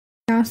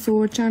ਆ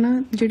ਸੋਚ ਆ ਨਾ,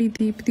 ਜਿਹੜੀ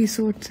ਦੀਪ ਦੀ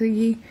ਸੋਚ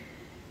ਸੀਗੀ,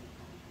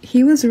 he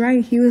was right.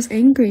 He was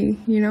angry,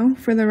 you know,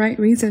 for the right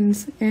reasons,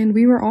 and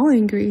we were all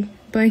angry,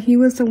 but he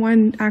was the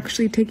one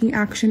actually taking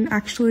action,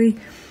 actually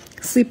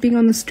sleeping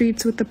on the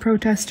streets with the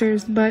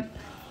protesters. But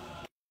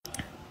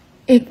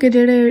ਇੱਕ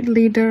ਜਿਹੜੇ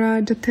leader ਆ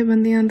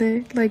ਜਥੇਬੰਦੀਆਂ ਦੇ,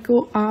 like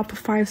ਉਹ ਆਪ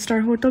 5-star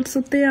hotel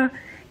ਸੁੱਤੇ ਆ,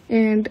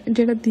 and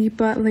ਜਿਹੜਾ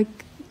ਦੀਪ ਆ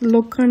ਲਾਈਕ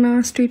ਲੋਕਾਂ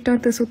ਨਾਲ ਸਟਰੀਟਾਂ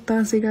ਤੇ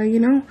ਸੁੱਤਾ ਸੀਗਾ, ਯੂ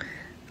ਨੋ,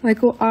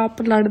 ਲਾਈਕ ਉਹ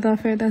ਆਪ ਲੜਦਾ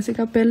ਫਿਰਦਾ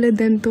ਸੀਗਾ, ਪਹਿਲੇ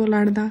ਦਿਨ ਤੋਂ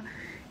ਲੜਦਾ,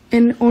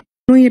 ਐਂਡ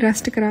ਉਹਨੂੰ ਹੀ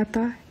ਅਰੈਸਟ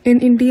ਕਰਾਤਾ। In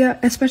India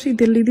especially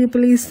Delhi the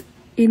police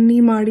ਇੰਨੀ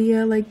ਮਾੜੀ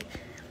ਆ, like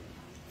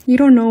you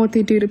don't know what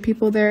they do to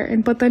people there,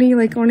 and ਪਤਾ ਨਹੀਂ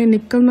ਲਾਈਕ ਉਹਨੇ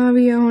ਨਿਕਲਣਾ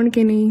ਵੀ ਆ ਹੁਣ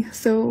ਕਿ ਨਹੀਂ।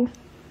 ਸੋ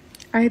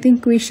I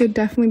think we should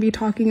definitely be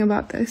talking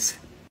about this.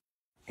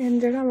 And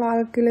ਜਿਹੜਾ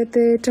ਲਾਲ ਕਿਲੇ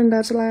ਤੇ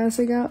ਝੰਡਾ ਚਲਾਇਆ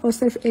ਸੀਗਾ ਉਹ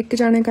ਸਿਰਫ ਇੱਕ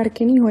ਜਾਣੇ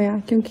ਕਰਕੇ ਨਹੀਂ ਹੋਇਆ,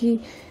 ਕਿਉਂਕਿ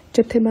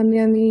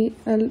ਜਥੇਬੰਦੀਆਂ ਦੀ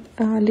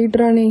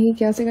ਲੀਡਰਾਂ ਨੇ ਹੀ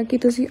ਕਿਹਾ ਸੀਗਾ ਕਿ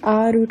ਤੁਸੀਂ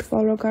ਆਹ ਰੂਟ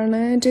ਫੋਲੋ ਕਰਨਾ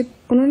ਹੈ। ਜੇ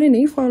ਉਹਨਾਂ ਨੇ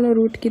ਨਹੀਂ ਫੋਲੋ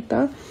ਰੂਟ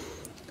ਕੀਤਾ,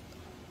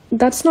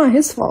 that's not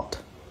his fault.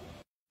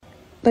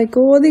 Like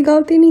ਉਹਦੀ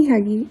ਗਲਤੀ ਨਹੀਂ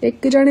ਹੈਗੀ,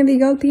 ਇੱਕ ਜਾਣੇ ਦੀ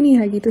ਗਲਤੀ ਨਹੀਂ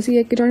ਹੈਗੀ, ਤੁਸੀਂ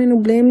ਇੱਕ ਜਾਣੇ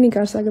ਨੂੰ ਬਲੇਮ ਨਹੀਂ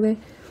ਕਰ ਸਕਦੇ।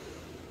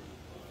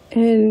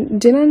 ਐਂਡ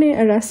ਜਿਨ੍ਹਾਂ ਨੇ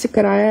ਅਰੈਸਟ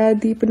ਕਰਾਇਆ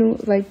ਦੀਪ ਨੂੰ,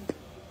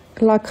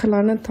 ਲਾਈਕ ਲੱਖ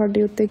ਲਾਨਤ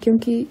ਤੁਹਾਡੇ ਉੱਤੇ,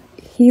 ਕਿਉਂਕਿ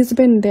he's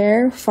been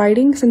there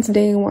fighting since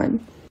day one.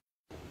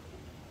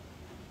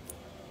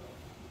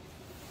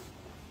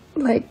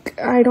 Like,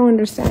 I don't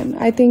understand.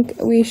 I think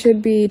we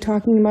should be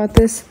talking about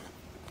this,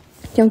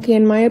 ਕਿਉਂਕਿ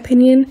in my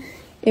opinion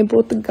ਇਹ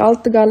ਬਹੁਤ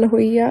ਗਲਤ ਗੱਲ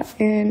ਹੋਈ ਆ,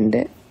 ਐਂਡ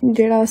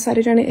ਜਿਹੜਾ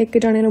ਸਾਰੇ ਜਾਣੇ ਇੱਕ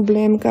ਜਾਣੇ ਨੂੰ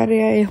ਬਲੇਮ ਕਰ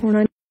ਰਿਹਾ, ਇਹ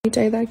ਹੋਣਾ ਨਹੀਂ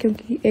ਚਾਹੀਦਾ,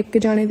 ਕਿਉਂਕਿ ਇੱਕ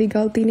ਜਾਣੇ ਦੀ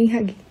ਗਲਤੀ ਨਹੀਂ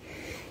ਹੈਗੀ।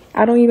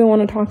 I don't even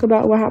want to talk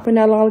about what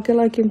happened at Lal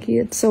Killa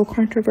ਕਿਉਂਕਿ it's so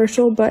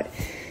controversial, but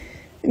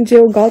ਜੇ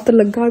ਉਹ ਗਲਤ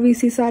ਲੱਗਾ ਵੀ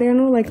ਸੀ ਸਾਰਿਆਂ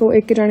ਨੂੰ, ਲਾਈਕ ਉਹ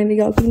ਇੱਕ ਜਾਣੇ ਦੀ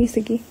ਗਲਤੀ ਨਹੀਂ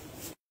ਸੀਗੀ।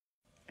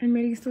 ਐਂਡ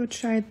ਮੇਰੀ ਸੋਚ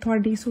ਸ਼ਾਇਦ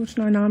ਤੁਹਾਡੀ ਸੋਚ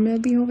ਨਾਲ ਨਾ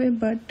ਮਿਲਦੀ ਹੋਵੇ,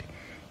 ਬਟ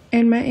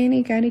ਐਂਡ ਮੈਂ ਇਹ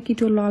ਨਹੀਂ ਕਹਿ ਰਹੀ ਕਿ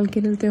ਜੋ ਲਾਲ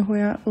ਕਿਲੇ ਤੇ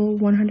ਹੋਇਆ ਉਹ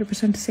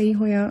 100% ਸਹੀ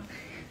ਹੋਇਆ।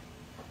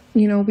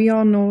 You know, we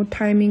all know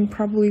timing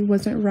probably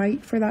wasn't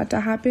right for that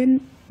to happen,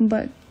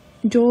 but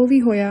ਜੋ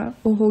ਵੀ ਹੋਇਆ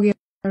ਉਹ ਹੋ ਗਿਆ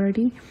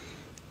already।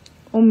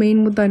 ਉਹ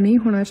ਮੇਨ ਮੁੱਦਾ ਨਹੀਂ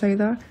ਹੋਣਾ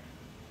ਚਾਹੀਦਾ,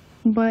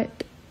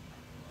 ਬਟ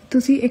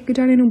ਤੁਸੀਂ ਇੱਕ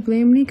ਜਾਣੇ ਨੂੰ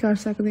ਬਲੇਮ ਨਹੀਂ ਕਰ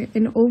ਸਕਦੇ,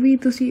 ਐਂਡ ਉਹ ਵੀ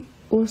ਤੁਸੀਂ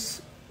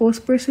ਉਸ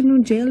ਪਰਸਨ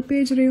ਨੂੰ ਜੇਲ੍ਹ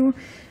ਭੇਜ ਰਹੇ ਹੋ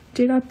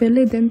ਜਿਹੜਾ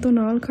ਪਹਿਲੇ ਦਿਨ ਤੋਂ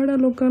ਨਾਲ ਖੜਾ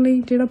ਲੋਕਾਂ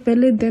ਲਈ, ਜਿਹੜਾ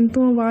ਪਹਿਲੇ ਦਿਨ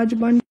ਤੋਂ ਆਵਾਜ਼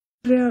ਬਣ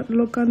ਰਿਹਾ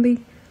ਲੋਕਾਂ ਦੀ।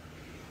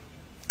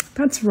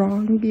 that's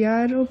wrong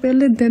ਯਾਰ। ਉਹ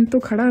ਪਹਿਲੇ ਦਿਨ ਤੋਂ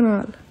ਖੜਾ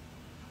ਨਾਲ,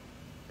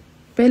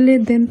 ਪਹਿਲੇ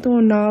ਦਿਨ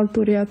ਤੋਂ ਨਾਲ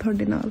ਤੁਰਿਆ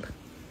ਤੁਹਾਡੇ ਨਾਲ,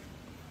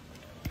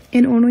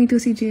 ਐਂਡ ਉਹਨੂੰ ਹੀ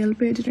ਤੁਸੀਂ ਜੇਲ੍ਹ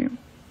ਭੇਜ ਰਹੇ ਹੋ।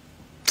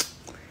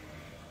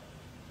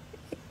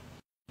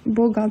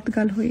 ਬਹੁਤ ਗਲਤ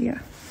ਗੱਲ ਹੋਈ ਆ।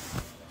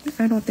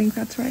 I don't think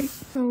that's right.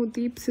 So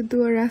Deep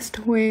Sidhu arrest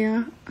ਹੋਏ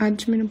ਆ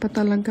ਅੱਜ ਮੈਨੂੰ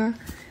ਪਤਾ ਲੱਗਾ,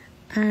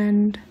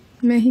 ਐਂਡ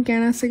ਮੈਂ ਹੀ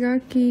ਕਹਿਣਾ ਸੀਗਾ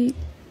ਕਿ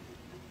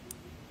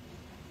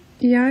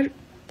ਯਾਰ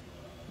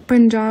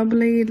ਪੰਜਾਬ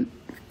ਲਈ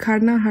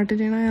ਖੜਨਾ ਹਟ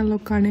ਜਾਣਾ ਆ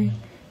ਲੋਕਾਂ ਨੇ,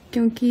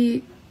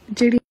 ਕਿਉਂਕਿ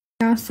ਜਿਹੜੀ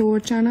ਆ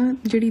ਸੋਚ ਆ ਨਾ,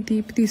 ਜਿਹੜੀ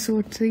ਦੀਪ ਦੀ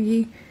ਸੋਚ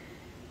ਸੀਗੀ,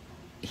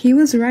 he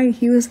was right.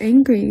 He was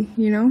angry,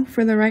 you know,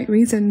 for the right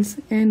reasons,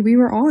 and we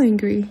were all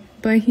angry,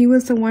 but he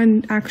was the one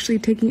actually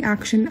taking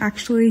action,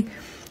 actually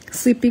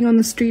sleeping on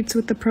the streets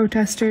with the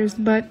protesters.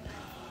 But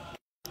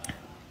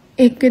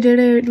ਇੱਕ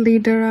ਜਿਹੜੇ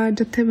leader ਆ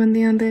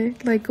ਜਥੇਬੰਦੀਆਂ ਦੇ,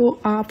 like ਉਹ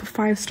ਆਪ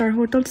 5-star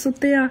hotel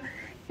ਸੁੱਤੇ ਆ,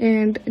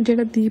 and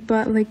ਜਿਹੜਾ ਦੀਪ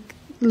ਆ ਲਾਈਕ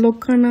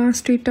ਲੋਕਾਂ ਨਾਲ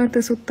ਸਟਰੀਟਾਂ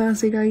ਤੇ ਸੁੱਤਾ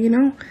ਸੀਗਾ, ਯੂ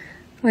ਨੋ,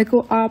 ਲਾਈਕ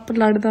ਉਹ ਆਪ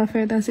ਲੜਦਾ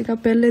ਫਿਰਦਾ ਸੀਗਾ,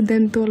 ਪਹਿਲੇ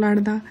ਦਿਨ ਤੋਂ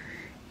ਲੜਦਾ,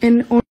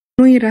 ਐਂਡ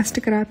ਉਹਨੂੰ ਹੀ ਅਰੈਸਟ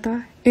ਕਰਾਤਾ।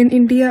 In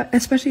India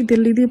especially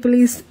Delhi the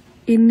police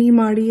ਇੰਨੀ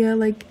ਮਾੜੀ ਆ,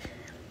 like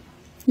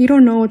you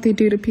don't know what they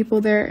do to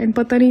people there, and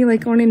ਪਤਾ ਨਹੀਂ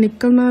ਲਾਈਕ ਉਹਨੇ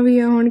ਨਿਕਲਣਾ ਵੀ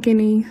ਆ ਹੁਣ ਕਿ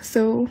ਨਹੀਂ।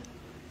 ਸੋ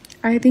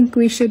I think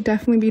we should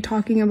definitely be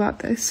talking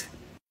about this.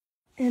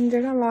 And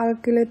ਜਿਹੜਾ ਲਾਲ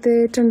ਕਿਲੇ ਤੇ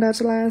ਝੰਡਾ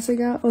ਚਲਾਇਆ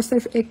ਸੀਗਾ ਉਹ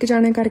ਸਿਰਫ ਇੱਕ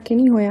ਜਾਣੇ ਕਰਕੇ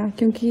ਨਹੀਂ ਹੋਇਆ,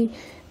 ਕਿਉਂਕਿ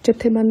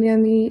ਜਥੇਬੰਦੀਆਂ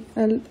ਦੀ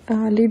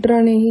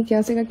ਲੀਡਰਾਂ ਨੇ ਹੀ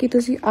ਕਿਹਾ ਸੀਗਾ ਕਿ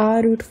ਤੁਸੀਂ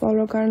ਆਹ ਰੂਟ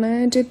ਫੋਲੋ ਕਰਨਾ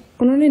ਹੈ। ਜੇ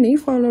ਉਹਨਾਂ ਨੇ ਨਹੀਂ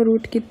ਫੋਲੋ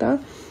ਰੂਟ ਕੀਤਾ,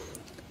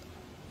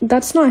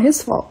 that's not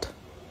his fault.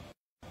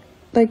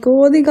 Like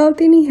ਉਹਦੀ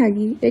ਗਲਤੀ ਨਹੀਂ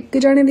ਹੈਗੀ, ਇੱਕ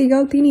ਜਾਣੇ ਦੀ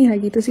ਗਲਤੀ ਨਹੀਂ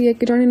ਹੈਗੀ, ਤੁਸੀਂ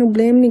ਇੱਕ ਜਾਣੇ ਨੂੰ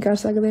ਬਲੇਮ ਨਹੀਂ ਕਰ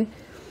ਸਕਦੇ।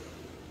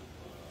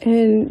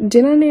 ਐਂਡ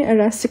ਜਿਨ੍ਹਾਂ ਨੇ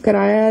ਅਰੈਸਟ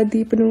ਕਰਾਇਆ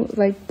ਦੀਪ ਨੂੰ,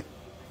 ਲਾਈਕ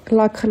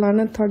ਲੱਖ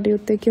ਲਾਨਤ ਤੁਹਾਡੇ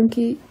ਉੱਤੇ,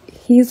 ਕਿਉਂਕਿ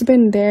he's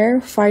been there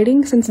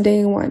fighting since day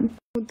one.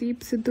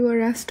 Deep Sidhu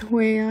arrest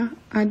ਹੋਏ ਆ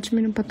ਅੱਜ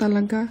ਮੈਨੂੰ ਪਤਾ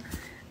ਲੱਗਾ,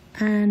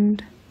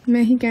 ਐਂਡ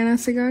ਮੈਂ ਹੀ ਕਹਿਣਾ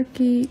ਸੀਗਾ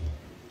ਕਿ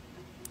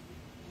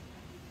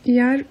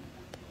ਯਾਰ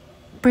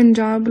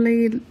ਪੰਜਾਬ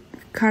ਲਈ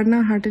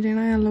ਖੜਨਾ ਹਟ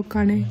ਜਾਣਾ ਆ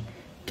ਲੋਕਾਂ ਨੇ,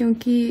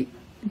 ਕਿਉਂਕਿ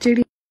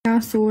ਜਿਹੜੀ ਆ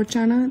ਸੋਚ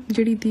ਆ ਨਾ,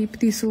 ਜਿਹੜੀ ਦੀਪ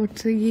ਦੀ ਸੋਚ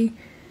ਸੀਗੀ,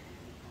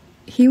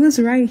 he was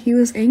right. He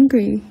was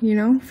angry, you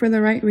know, for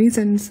the right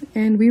reasons,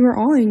 and we were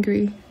all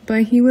angry,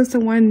 but he was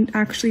the one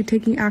actually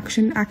taking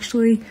action,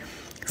 actually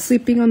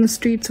sleeping on the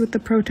streets with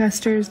the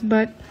protesters.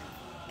 But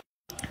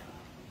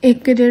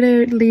ਇੱਕ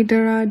ਜਿਹੜੇ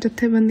leader ਆ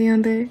ਜਥੇਬੰਦੀਆਂ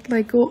ਦੇ,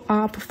 like ਉਹ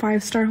ਆਪ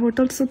 5-star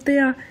hotel ਸੁੱਤੇ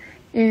ਆ,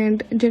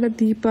 and ਜਿਹੜਾ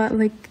ਦੀਪ ਆ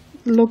ਲਾਈਕ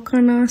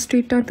ਲੋਕਾਂ ਨਾਲ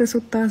ਸਟਰੀਟਾਂ ਤੇ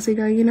ਸੁੱਤਾ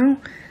ਸੀਗਾ, ਯੂ ਨੋ,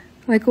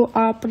 ਲਾਈਕ ਉਹ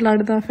ਆਪ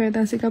ਲੜਦਾ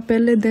ਫਿਰਦਾ ਸੀਗਾ,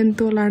 ਪਹਿਲੇ ਦਿਨ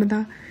ਤੋਂ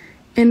ਲੜਦਾ,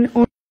 ਐਂਡ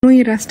ਉਹਨੂੰ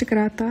ਹੀ ਅਰੈਸਟ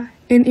ਕਰਾਤਾ।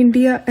 In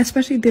India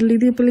especially Delhi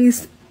the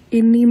police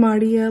ਇੰਨੀ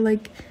ਮਾੜੀ ਆ,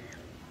 like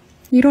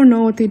you don't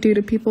know what they do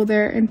to people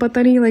there, and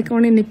ਪਤਾ ਨਹੀਂ ਲਾਈਕ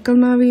ਉਹਨੇ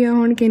ਨਿਕਲਣਾ ਵੀ ਆ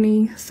ਹੁਣ ਕਿ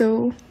ਨਹੀਂ। ਸੋ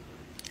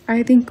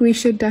I think we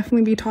should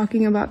definitely be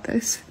talking about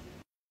this.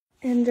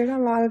 And ਜਿਹੜਾ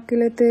ਲਾਲ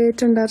ਕਿਲੇ 'ਤੇ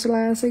ਝੰਡਾ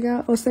ਚਲਾਇਆ ਸੀਗਾ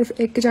ਉਹ ਸਿਰਫ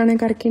ਇੱਕ ਜਾਣੇ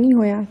ਕਰਕੇ ਨਹੀਂ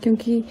ਹੋਇਆ,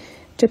 ਕਿਉਂਕਿ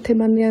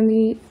ਜਥੇਬੰਦੀਆਂ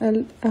ਦੀ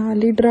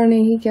ਲੀਡਰਾਂ ਨੇ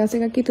ਹੀ ਕਿਹਾ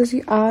ਸੀਗਾ ਕਿ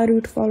ਤੁਸੀਂ ਆਹ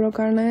ਰੂਟ ਫੋਲੋ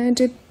ਕਰਨਾ ਹੈ।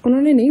 ਜੇ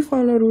ਉਹਨਾਂ ਨੇ ਨਹੀਂ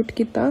ਫੋਲੋ ਰੂਟ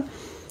ਕੀਤਾ,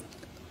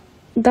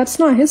 that's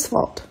not his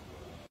fault.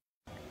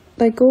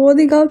 Like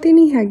ਉਹਦੀ ਗਲਤੀ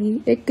ਨਹੀਂ ਹੈਗੀ,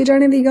 ਇੱਕ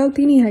ਜਾਣੇ ਦੀ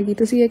ਗਲਤੀ ਨਹੀਂ ਹੈਗੀ,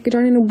 ਤੁਸੀਂ ਇੱਕ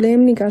ਜਾਣੇ ਨੂੰ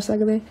ਬਲੇਮ ਨਹੀਂ ਕਰ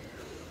ਸਕਦੇ।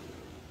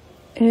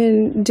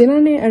 ਐਂਡ ਜਿਨ੍ਹਾਂ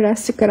ਨੇ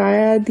ਅਰੈਸਟ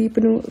ਕਰਾਇਆ ਦੀਪ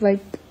ਨੂੰ,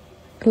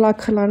 ਲਾਈਕ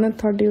ਲੱਖ ਲਾਨਤ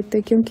ਤੁਹਾਡੇ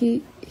ਉੱਤੇ, ਕਿਉਂਕਿ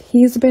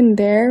he's been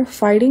there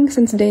fighting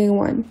since day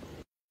one.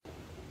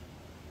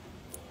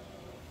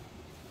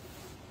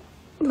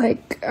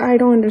 Like, I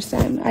don't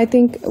understand. I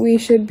think we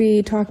should be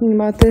talking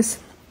about this,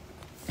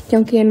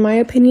 ਕਿਉਂਕਿ in my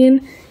opinion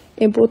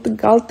ਇਹ ਬਹੁਤ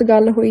ਗਲਤ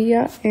ਗੱਲ ਹੋਈ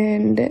ਆ।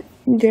 ਐਂਡ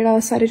ਜਿਹੜਾ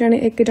ਸਾਰੇ ਜਾਣੇ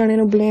ਇੱਕ ਜਾਣੇ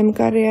ਨੂੰ ਬਲੇਮ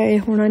ਕਰ ਰਿਹਾ, ਇਹ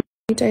ਹੋਣਾ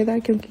ਨਹੀਂ ਚਾਹੀਦਾ,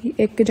 ਕਿਉਂਕਿ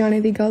ਇੱਕ ਜਾਣੇ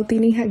ਦੀ ਗਲਤੀ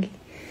ਨਹੀਂ ਹੈਗੀ।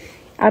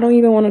 I don't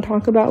even want to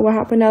talk about what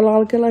happened at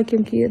Lal Killa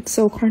ਕਿਉਂਕਿ it's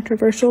so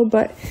controversial,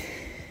 but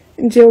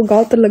ਜੇ ਉਹ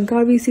ਗਲਤ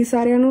ਲੱਗਾ ਵੀ ਸੀ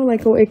ਸਾਰਿਆਂ ਨੂੰ,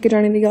 ਲਾਈਕ ਉਹ ਇੱਕ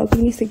ਜਾਣੇ ਦੀ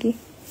ਗਲਤੀ ਨਹੀਂ ਸੀਗੀ।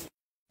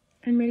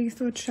 ਐਂਡ ਮੇਰੀ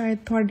ਸੋਚ ਸ਼ਾਇਦ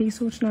ਤੁਹਾਡੀ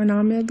ਸੋਚ ਨਾਲ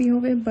ਨਾ ਮਿਲਦੀ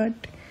ਹੋਵੇ,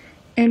 ਬਟ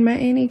ਐਂਡ ਮੈਂ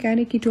ਇਹ ਨਹੀਂ ਕਹਿ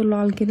ਰਹੀ ਕਿ ਜੋ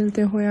ਲਾਲ ਕਿਲੇ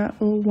 'ਤੇ ਹੋਇਆ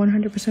ਉਹ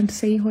 100%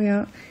 ਸਹੀ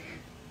ਹੋਇਆ।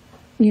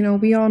 You know,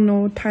 we all know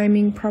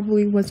timing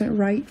probably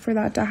wasn't right for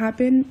that to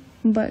happen,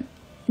 but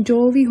ਜੋ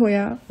ਵੀ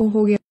ਹੋਇਆ ਉਹ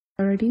ਹੋ ਗਿਆ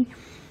already।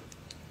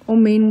 ਉਹ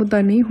ਮੇਨ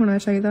ਮੁੱਦਾ ਨਹੀਂ ਹੋਣਾ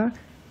ਚਾਹੀਦਾ,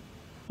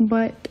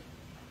 ਬਟ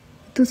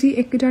ਤੁਸੀਂ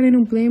ਇੱਕ ਜਾਣੇ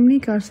ਨੂੰ ਬਲੇਮ ਨਹੀਂ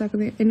ਕਰ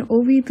ਸਕਦੇ। ਐਂਡ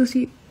ਉਹ ਵੀ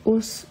ਤੁਸੀਂ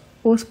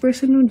ਉਸ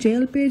ਪਰਸਨ ਨੂੰ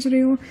ਜੇਲ੍ਹ ਭੇਜ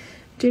ਰਹੇ ਹੋ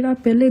ਜਿਹੜਾ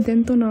ਪਹਿਲੇ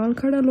ਦਿਨ ਤੋਂ ਨਾਲ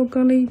ਖੜਾ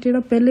ਲੋਕਾਂ ਲਈ, ਜਿਹੜਾ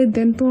ਪਹਿਲੇ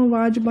ਦਿਨ ਤੋਂ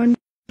ਆਵਾਜ਼ ਬਣ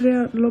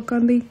ਰਿਹਾ ਲੋਕਾਂ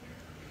ਦੀ।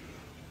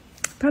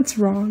 ਦੈਟਸ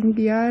ਰੋਂਗ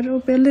ਯਾਰ। ਉਹ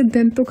ਪਹਿਲੇ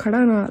ਦਿਨ ਤੋਂ ਖੜਾ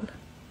ਨਾਲ,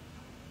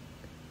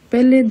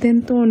 ਪਹਿਲੇ ਦਿਨ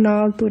ਤੋਂ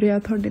ਨਾਲ ਤੁਰਿਆ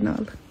ਤੁਹਾਡੇ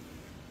ਨਾਲ,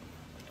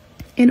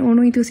 ਐਂਡ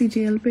ਉਹਨੂੰ ਹੀ ਤੁਸੀਂ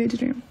ਜੇਲ੍ਹ ਭੇਜ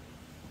ਰਹੇ ਹੋ।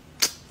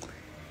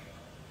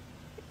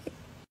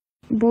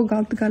 ਬਹੁਤ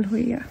ਗਲਤ ਗੱਲ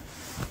ਹੋਈ ਆ।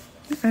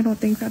 I don't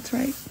think that's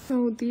right.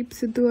 So Deep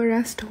Sidhu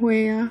arrest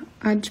ਹੋਏ ਆ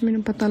ਅੱਜ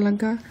ਮੈਨੂੰ ਪਤਾ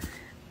ਲੱਗਾ।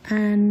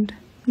 ਐਂਡ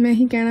ਮੈਂ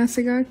ਹੀ ਕਹਿਣਾ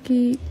ਸੀਗਾ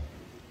ਕਿ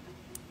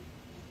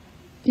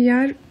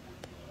ਯਾਰ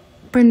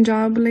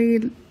ਪੰਜਾਬ ਲਈ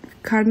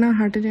ਖੜਨਾ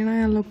ਹਟ ਜਾਣਾ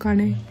ਆ ਲੋਕਾਂ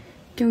ਨੇ,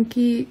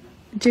 ਕਿਉਂਕਿ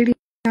ਜਿਹੜੀ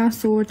ਆ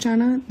ਸੋਚ ਆ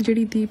ਨਾ,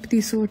 ਜਿਹੜੀ ਦੀਪ ਦੀ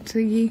ਸੋਚ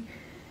ਸੀਗੀ,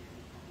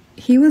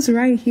 he was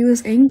right, he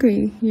was angry,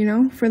 you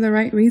know, for the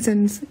right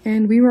reasons,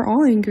 and we were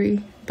all angry,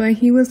 but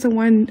he was the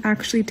one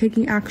actually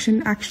taking action,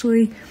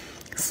 actually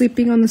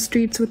sleeping on the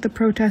streets with the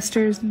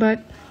protesters।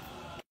 but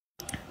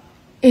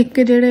ਇੱਕ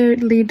ਜਿਹੜੇ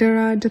leader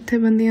ਆ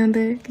ਜਥੇਬੰਦੀਆਂ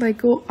ਦੇ,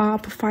 like ਉਹ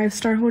ਆਪ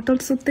 5-star hotel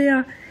ਸੁੱਤੇ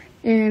ਆ,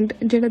 and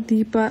ਜਿਹੜਾ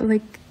ਦੀਪ ਆ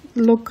ਲਾਈਕ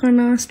ਲੋਕਾਂ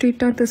ਨਾਲ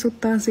ਸਟਰੀਟਾਂ 'ਤੇ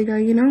ਸੁੱਤਾ ਸੀਗਾ।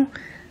 ਯੂ ਨੋ,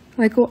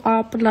 ਲਾਈਕ ਉਹ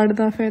ਆਪ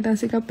ਲੜਦਾ ਫਿਰਦਾ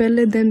ਸੀਗਾ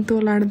ਪਹਿਲੇ ਦਿਨ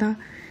ਤੋਂ ਲੜਦਾ,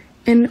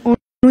 ਐਂਡ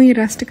ਉਹਨੂੰ ਹੀ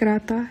ਅਰੈਸਟ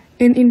ਕਰਾਤਾ।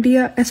 In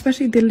India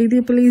especially Delhi the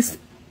police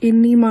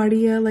ਇੰਨੀ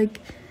ਮਾੜੀ ਆ, like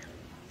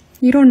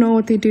you don't know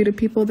what they do to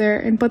people there,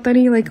 and ਪਤਾ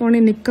ਨਹੀਂ ਲਾਈਕ ਉਹਨੇ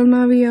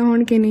ਨਿਕਲਣਾ ਵੀ ਆ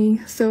ਹੁਣ ਕਿ ਨਹੀਂ।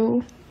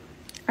 ਸੋ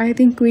I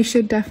think we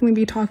should definitely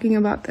be talking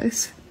about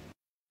this.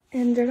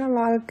 And ਜਿਹੜਾ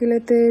ਲਾਲ ਕਿਲੇ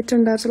 'ਤੇ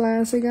ਝੰਡਾ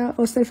ਚਲਾਇਆ ਸੀਗਾ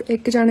ਉਹ ਸਿਰਫ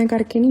ਇੱਕ ਜਾਣੇ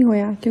ਕਰਕੇ ਨਹੀਂ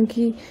ਹੋਇਆ,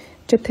 ਕਿਉਂਕਿ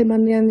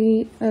ਜਥੇਬੰਦੀਆਂ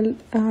ਦੀ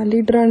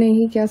ਲੀਡਰਾਂ ਨੇ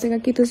ਹੀ ਕਿਹਾ ਸੀਗਾ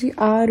ਕਿ ਤੁਸੀਂ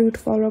ਆਹ ਰੂਟ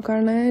ਫੋਲੋ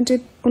ਕਰਨਾ ਹੈ। ਜੇ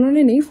ਉਹਨਾਂ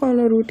ਨੇ ਨਹੀਂ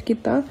ਫੋਲੋ ਰੂਟ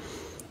ਕੀਤਾ,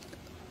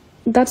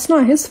 that's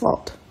not his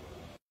fault.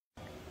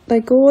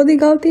 Like ਉਹਦੀ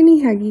ਗਲਤੀ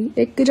ਨਹੀਂ ਹੈਗੀ,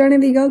 ਇੱਕ ਜਾਣੇ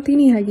ਦੀ ਗਲਤੀ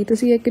ਨਹੀਂ ਹੈਗੀ,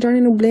 ਤੁਸੀਂ ਇੱਕ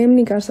ਜਾਣੇ ਨੂੰ ਬਲੇਮ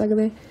ਨਹੀਂ ਕਰ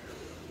ਸਕਦੇ।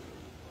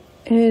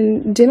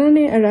 ਐਂਡ ਜਿਨ੍ਹਾਂ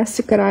ਨੇ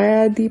ਅਰੈਸਟ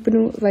ਕਰਾਇਆ ਦੀਪ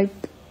ਨੂੰ,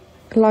 ਲਾਈਕ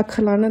ਲੱਖ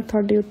ਲਾਨਤ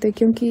ਤੁਹਾਡੇ ਉੱਤੇ,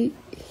 ਕਿਉਂਕਿ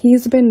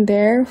he's been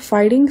there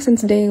fighting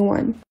since day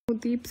one.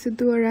 Deep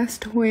Sidhu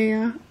arrest ਹੋਏ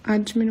ਆ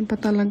ਅੱਜ ਮੈਨੂੰ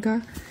ਪਤਾ ਲੱਗਾ।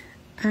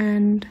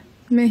 ਐਂਡ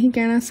ਮੈਂ ਹੀ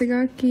ਕਹਿਣਾ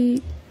ਸੀਗਾ ਕਿ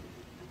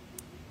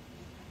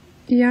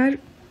ਯਾਰ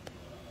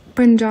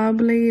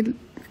ਪੰਜਾਬ ਲਈ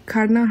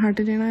ਖੜਨਾ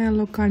ਹਟ ਜਾਣਾ ਆ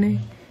ਲੋਕਾਂ ਨੇ,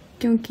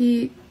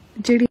 ਕਿਉਂਕਿ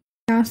ਜਿਹੜੀ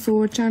ਆ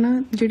ਸੋਚ ਆ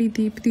ਨਾ, ਜਿਹੜੀ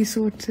ਦੀਪ ਦੀ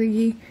ਸੋਚ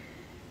ਸੀਗੀ,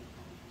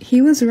 he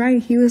was right,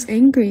 he was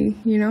angry,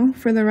 you know,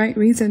 for the right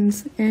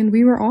reasons, and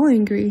we were all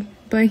angry,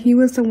 but he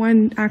was the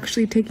one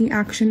actually taking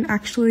action,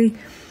 actually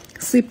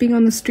sleeping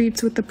on the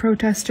streets with the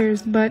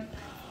protesters। but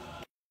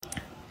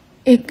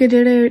ਇੱਕ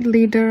ਜਿਹੜੇ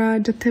leader ਆ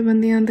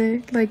ਜਥੇਬੰਦੀਆਂ ਦੇ,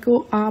 like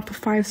ਉਹ ਆਪ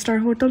 5-star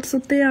hotel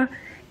ਸੁੱਤੇ ਆ,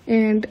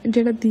 and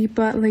ਜਿਹੜਾ ਦੀਪ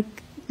ਆ ਲਾਈਕ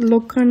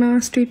ਲੋਕਾਂ ਨਾਲ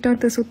ਸਟਰੀਟਾਂ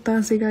 'ਤੇ ਸੁੱਤਾ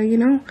ਸੀਗਾ। ਯੂ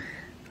ਨੋ,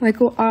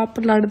 ਲਾਈਕ ਉਹ ਆਪ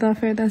ਲੜਦਾ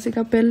ਫਿਰਦਾ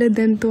ਸੀਗਾ ਪਹਿਲੇ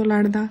ਦਿਨ ਤੋਂ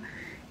ਲੜਦਾ,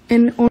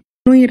 ਐਂਡ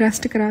ਉਹਨੂੰ ਹੀ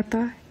ਅਰੈਸਟ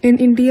ਕਰਾਤਾ। In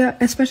India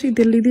especially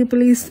Delhi the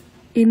police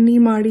ਇੰਨੀ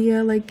ਮਾੜੀ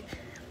ਆ, like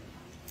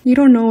you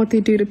don't know what they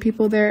do to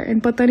people there,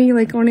 and ਪਤਾ ਨਹੀਂ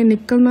ਲਾਈਕ ਉਹਨੇ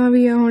ਨਿਕਲਣਾ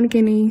ਵੀ ਆ ਹੁਣ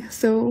ਕਿ ਨਹੀਂ।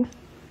 ਸੋ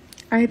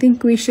I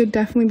think we should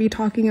definitely be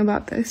talking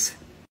about this.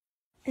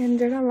 And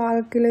ਜਿਹੜਾ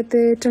ਲਾਲ ਕਿਲੇ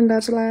 'ਤੇ ਝੰਡਾ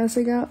ਚਲਾਇਆ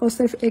ਸੀਗਾ ਉਹ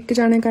ਸਿਰਫ ਇੱਕ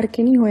ਜਾਣੇ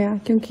ਕਰਕੇ ਨਹੀਂ ਹੋਇਆ,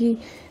 ਕਿਉਂਕਿ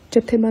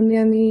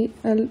ਜਥੇਬੰਦੀਆਂ ਦੀ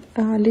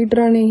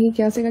ਲੀਡਰਾਂ ਨੇ ਹੀ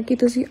ਕਿਹਾ ਸੀਗਾ ਕਿ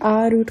ਤੁਸੀਂ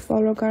ਆਹ ਰੂਟ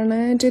ਫੋਲੋ ਕਰਨਾ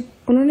ਹੈ। ਜੇ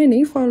ਉਹਨਾਂ ਨੇ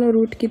ਨਹੀਂ ਫੋਲੋ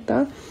ਰੂਟ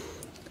ਕੀਤਾ,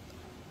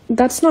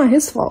 that's not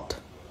his fault.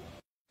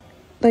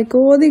 Like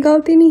ਉਹਦੀ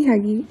ਗਲਤੀ ਨਹੀਂ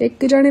ਹੈਗੀ,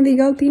 ਇੱਕ ਜਾਣੇ ਦੀ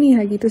ਗਲਤੀ ਨਹੀਂ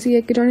ਹੈਗੀ, ਤੁਸੀਂ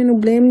ਇੱਕ ਜਾਣੇ ਨੂੰ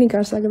ਬਲੇਮ ਨਹੀਂ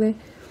ਕਰ ਸਕਦੇ।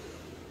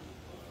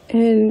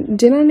 ਐਂਡ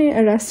ਜਿਨ੍ਹਾਂ ਨੇ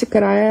ਅਰੈਸਟ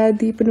ਕਰਾਇਆ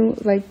ਦੀਪ ਨੂੰ,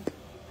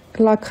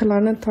 ਲਾਈਕ ਲੱਖ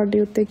ਲਾਨਤ ਤੁਹਾਡੇ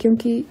ਉੱਤੇ,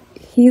 ਕਿਉਂਕਿ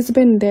he's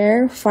been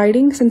there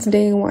fighting since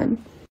day one।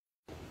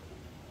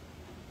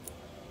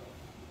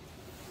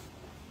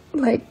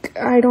 Like,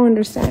 I don't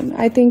understand.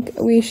 I think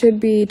we should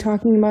be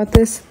talking about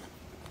this,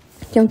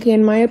 ਕਿਉਂਕਿ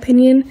in my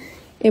opinion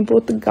ਇਹ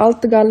ਬਹੁਤ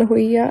ਗਲਤ ਗੱਲ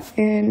ਹੋਈ ਆ।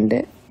 ਐਂਡ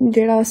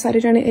ਜਿਹੜਾ ਸਾਰੇ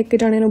ਜਾਣੇ ਇੱਕ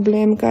ਜਾਣੇ ਨੂੰ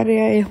ਬਲੇਮ ਕਰ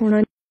ਰਿਹਾ ਇਹ ਹੋਣਾ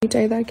ਨਹੀਂ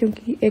ਚਾਹੀਦਾ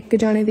ਕਿਉਂਕਿ ਇੱਕ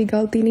ਜਾਣੇ ਦੀ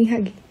ਗਲਤੀ ਨਹੀਂ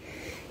ਹੈਗੀ।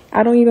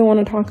 I don't even want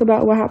to talk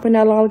about what happened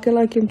at Lal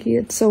Killa ਕਿਉਂਕਿ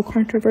it's so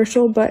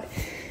controversial, but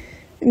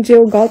ਜੇ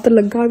ਉਹ ਗਲਤ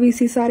ਲੱਗਾ ਵੀ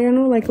ਸੀ ਸਾਰਿਆਂ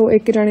ਨੂੰ like ਉਹ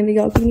ਇੱਕ ਜਾਣੇ ਦੀ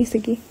ਗਲਤੀ ਨਹੀਂ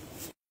ਸੀਗੀ।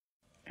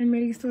 ਐਂਡ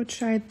ਮੇਰੀ ਸੋਚ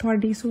ਸ਼ਾਇਦ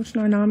ਤੁਹਾਡੀ ਸੋਚ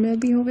ਨਾਲ ਨਾ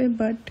ਮਿਲਦੀ ਹੋਵੇ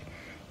ਬਟ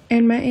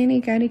ਐਂਡ ਮੈਂ ਇਹ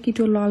ਨਹੀਂ ਕਹਿ ਰਹੀ ਕਿ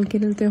ਜੋ ਲਾਲ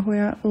ਕਿਲੇ ਤੇ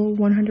ਹੋਇਆ ਉਹ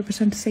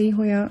 100% ਸਹੀ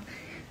ਹੋਇਆ।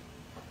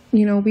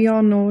 You know, we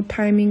all know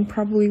timing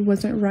probably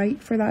wasn't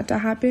right for that to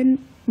happen,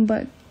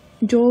 but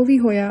ਜੋ ਵੀ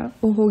ਹੋਇਆ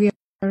ਉਹ ਹੋ ਗਿਆ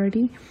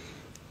already।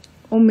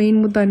 ਉਹ ਮੇਨ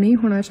ਮੁੱਦਾ ਨਹੀਂ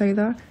ਹੋਣਾ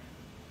ਚਾਹੀਦਾ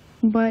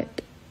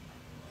ਬਟ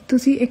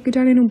ਤੁਸੀਂ ਇੱਕ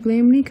ਜਾਣੇ ਨੂੰ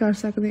ਬਲੇਮ ਨਹੀਂ ਕਰ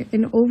ਸਕਦੇ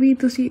ਐਂਡ ਉਹ ਵੀ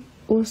ਤੁਸੀਂ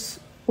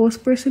ਉਸ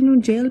ਪਰਸਨ ਨੂੰ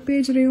ਜੇਲ੍ਹ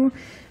ਭੇਜ ਰਹੇ ਹੋ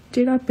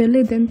ਜਿਹੜਾ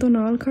ਪਹਿਲੇ ਦਿਨ ਤੋਂ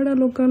ਨਾਲ ਖੜਾ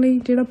ਲੋਕਾਂ ਲਈ,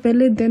 ਜਿਹੜਾ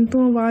ਪਹਿਲੇ ਦਿਨ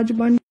ਤੋਂ ਆਵਾਜ਼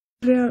ਬਣ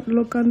ਰਿਹਾ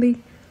ਲੋਕਾਂ ਦੀ।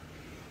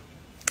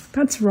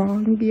 That's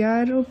wrong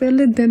ਯਾਰ। ਉਹ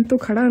ਪਹਿਲੇ ਦਿਨ ਤੋਂ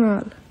ਖੜਾ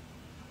ਨਾਲ,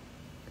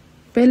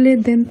 ਪਹਿਲੇ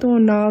ਦਿਨ ਤੋਂ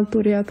ਨਾਲ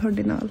ਤੁਰਿਆ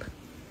ਤੁਹਾਡੇ ਨਾਲ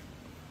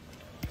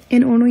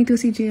ਐਂਡ ਉਹਨੂੰ ਹੀ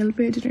ਤੁਸੀਂ ਜੇਲ੍ਹ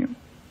ਭੇਜ ਰਹੇ ਹੋ।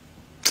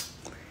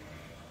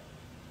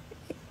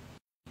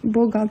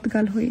 ਬਹੁਤ ਗਲਤ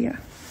ਗੱਲ ਹੋਈ ਆ।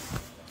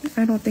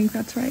 I don't think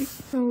that's right.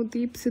 So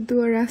Deep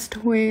Sidhu arrest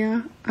ਹੋਏ ਆ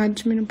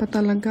ਅੱਜ ਮੈਨੂੰ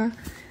ਪਤਾ ਲੱਗਾ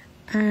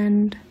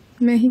ਐਂਡ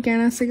ਮੈਂ ਹੀ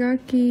ਕਹਿਣਾ ਸੀਗਾ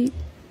ਕਿ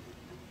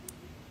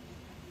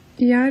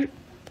ਯਾਰ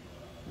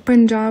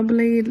ਪੰਜਾਬ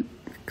ਲਈ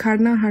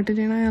ਖੜਨਾ ਹਟ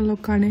ਜਾਣਾ ਆ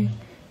ਲੋਕਾਂ ਨੇ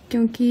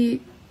ਕਿਉਂਕਿ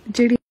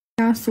ਜਿਹੜੀ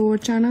ਆ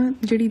ਸੋਚ ਆ ਨਾ,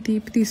 ਜਿਹੜੀ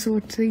ਦੀਪ ਦੀ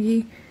ਸੋਚ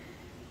ਸੀਗੀ,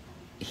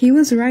 he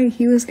was right.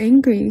 He was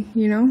angry,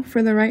 you know,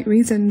 for the right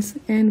reasons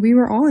and we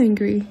were all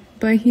angry,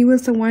 but he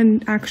was the one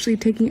actually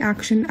taking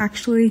action,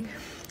 actually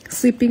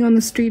sleeping on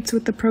the streets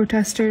with the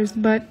protesters।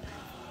 but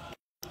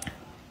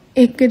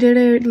ਇੱਕ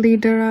ਜਿਹੜੇ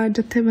leader ਆ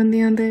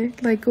ਜਥੇਬੰਦੀਆਂ ਦੇ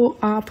like ਉਹ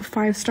ਆਪ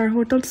 5-star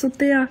hotel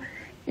ਸੁੱਤੇ ਆ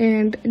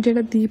and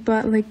ਜਿਹੜਾ ਦੀਪ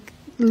ਆ like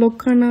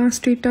ਲੋਕਾਂ ਨਾਲ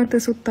ਸਟਰੀਟਾਂ ਤੇ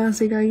ਸੁੱਤਾ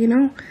ਸੀਗਾ you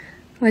know,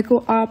 like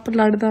ਉਹ ਆਪ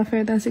ਲੜਦਾ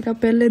ਫਿਰਦਾ ਸੀਗਾ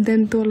ਪਹਿਲੇ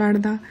ਦਿਨ ਤੋਂ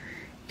ਲੜਦਾ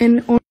ਐਂਡ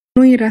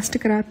ਉਹਨੂੰ ਹੀ ਅਰੈਸਟ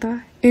ਕਰਾਤਾ।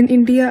 in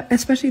India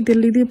especially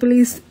Delhi the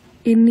police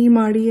ਇੰਨੀ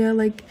ਮਾੜੀ ਆ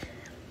like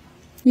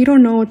you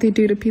don't know what they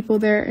do to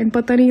people there and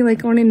ਪਤਾ ਨਹੀਂ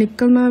like ਉਹਨੇ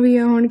ਨਿਕਲਣਾ ਵੀ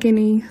ਆ ਹੁਣ ਕਿ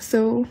ਨਹੀਂ।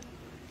 so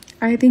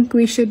I think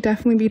we should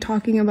definitely be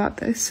talking about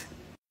this।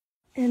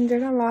 and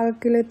ਜਿਹੜਾ ਲਾਲ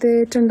ਕਿਲੇ ਤੇ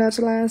ਝੰਡਾ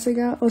ਚਲਾਇਆ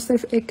ਸੀਗਾ ਉਹ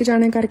ਸਿਰਫ ਇੱਕ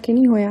ਜਾਣੇ ਕਰਕੇ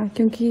ਨਹੀਂ ਹੋਇਆ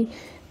ਕਿਉਂਕਿ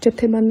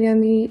ਜਥੇਬੰਦੀਆਂ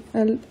ਦੀ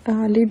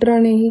ਲੀਡਰਾਂ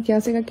ਨੇ ਹੀ ਕਿਹਾ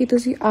ਸੀਗਾ ਕਿ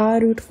ਤੁਸੀਂ ਆਹ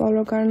ਰੂਟ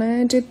ਫੋਲੋ ਕਰਨਾ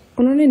ਹੈ। ਜੇ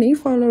ਉਹਨਾਂ ਨੇ ਨਹੀਂ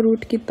ਫੋਲੋ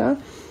ਰੂਟ ਕੀਤਾ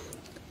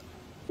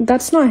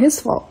that's not his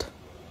fault।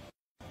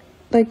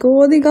 like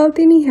ਉਹਦੀ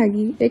ਗਲਤੀ ਨਹੀਂ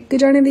ਹੈਗੀ, ਇੱਕ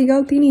ਜਾਣੇ ਦੀ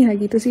ਗਲਤੀ ਨਹੀਂ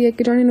ਹੈਗੀ। ਤੁਸੀਂ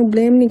ਇੱਕ ਜਾਣੇ ਨੂੰ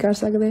ਬਲੇਮ ਨਹੀਂ ਕਰ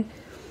ਸਕਦੇ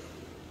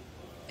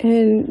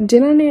ਐਂਡ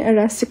ਜਿਨ੍ਹਾਂ ਨੇ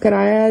ਅਰੈਸਟ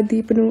ਕਰਾਇਆ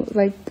ਦੀਪ ਨੂੰ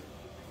like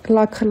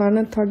ਲੱਖ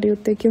ਲਾਨਤ ਤੁਹਾਡੇ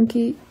ਉੱਤੇ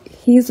ਕਿਉਂਕਿ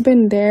he's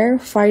been there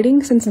fighting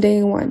since day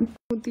one।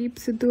 Deep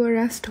Sidhu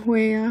arrest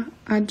ਹੋਏ ਆ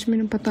ਅੱਜ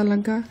ਮੈਨੂੰ ਪਤਾ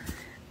ਲੱਗਾ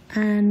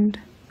ਐਂਡ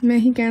ਮੈਂ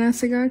ਹੀ ਕਹਿਣਾ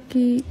ਸੀਗਾ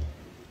ਕਿ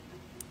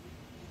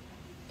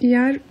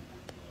ਯਾਰ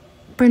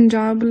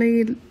ਪੰਜਾਬ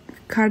ਲਈ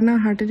ਖੜਨਾ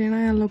ਹਟ ਜਾਣਾ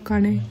ਆ ਲੋਕਾਂ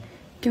ਨੇ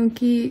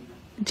ਕਿਉਂਕਿ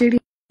ਜਿਹੜੀ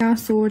ਆ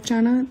ਸੋਚ ਆ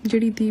ਨਾ,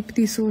 ਜਿਹੜੀ ਦੀਪ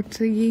ਦੀ ਸੋਚ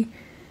ਸੀਗੀ,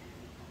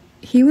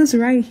 he was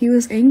right. He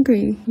was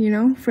angry, you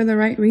know, for the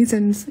right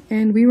reasons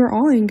and we were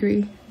all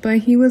angry,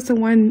 but he was the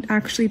one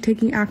actually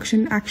taking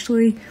action,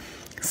 actually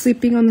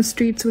sleeping on the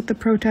streets with the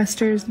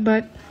protesters।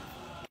 but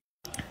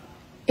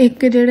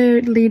ਇੱਕ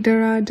ਜਿਹੜੇ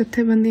leader ਆ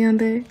ਜਥੇਬੰਦੀਆਂ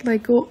ਦੇ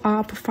like ਉਹ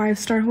ਆਪ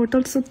 5-star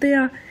hotel ਸੁੱਤੇ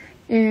ਆ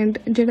and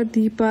ਜਿਹੜਾ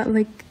ਦੀਪ ਆ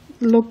like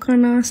ਲੋਕਾਂ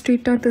ਨਾਲ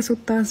ਸਟਰੀਟਾਂ ਤੇ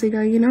ਸੁੱਤਾ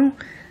ਸੀਗਾ you know,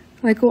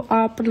 like ਉਹ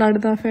ਆਪ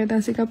ਲੜਦਾ ਫਿਰਦਾ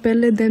ਸੀਗਾ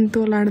ਪਹਿਲੇ ਦਿਨ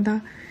ਤੋਂ ਲੜਦਾ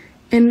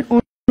ਐਂਡ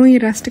ਉਹਨੂੰ ਹੀ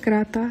ਅਰੈਸਟ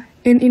ਕਰਾਤਾ।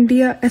 in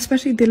India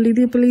especially Delhi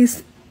the police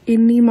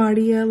ਇੰਨੀ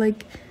ਮਾੜੀ ਆ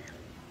like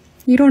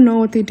you don't know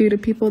what they do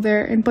to people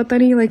there and ਪਤਾ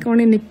ਨਹੀਂ like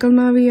ਉਹਨੇ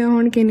ਨਿਕਲਣਾ ਵੀ ਆ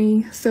ਹੁਣ ਕਿ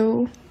ਨਹੀਂ। so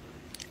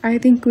I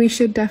think we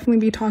should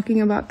definitely be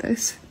talking about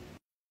this।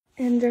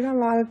 and ਜਿਹੜਾ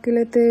ਲਾਲ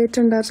ਕਿਲੇ ਤੇ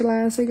ਝੰਡਾ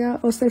ਚਲਾਇਆ ਸੀਗਾ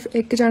ਉਹ ਸਿਰਫ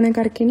ਇੱਕ ਜਾਣੇ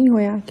ਕਰਕੇ ਨਹੀਂ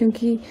ਹੋਇਆ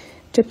ਕਿਉਂਕਿ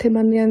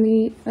ਜਥੇਬੰਦੀਆਂ ਦੀ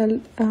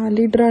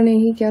ਲੀਡਰਾਂ ਨੇ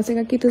ਹੀ ਕਿਹਾ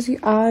ਸੀਗਾ ਕਿ ਤੁਸੀਂ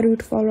ਆਹ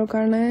ਰੂਟ ਫੋਲੋ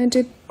ਕਰਨਾ ਹੈ।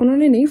 ਜੇ ਉਹਨਾਂ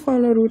ਨੇ ਨਹੀਂ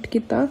ਫੋਲੋ ਰੂਟ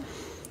ਕੀਤਾ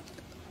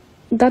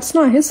that's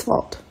not his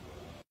fault।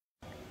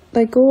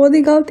 like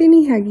ਉਹਦੀ ਗਲਤੀ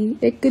ਨਹੀਂ ਹੈਗੀ,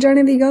 ਇੱਕ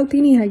ਜਾਣੇ ਦੀ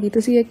ਗਲਤੀ ਨਹੀਂ ਹੈਗੀ।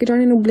 ਤੁਸੀਂ ਇੱਕ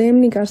ਜਾਣੇ ਨੂੰ ਬਲੇਮ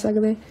ਨਹੀਂ ਕਰ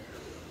ਸਕਦੇ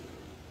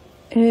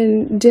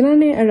ਐਂਡ ਜਿਨ੍ਹਾਂ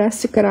ਨੇ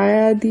ਅਰੈਸਟ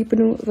ਕਰਾਇਆ ਦੀਪ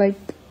ਨੂੰ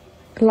like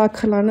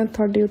ਲੱਖ ਲਾਨਤ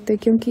ਤੁਹਾਡੇ ਉੱਤੇ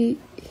ਕਿਉਂਕਿ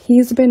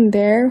he's been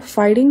there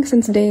fighting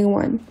since day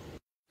one।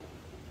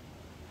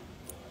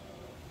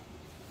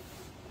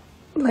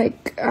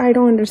 like I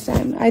don't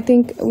understand। I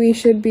think we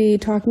should be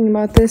talking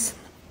about this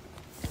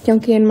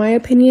ਕਿਉਂਕਿ in my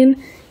opinion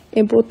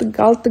ਇਹ ਬਹੁਤ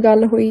ਗਲਤ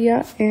ਗੱਲ ਹੋਈ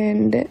ਆ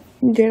ਐਂਡ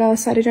ਜਿਹੜਾ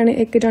ਸਾਰੇ ਜਾਣੇ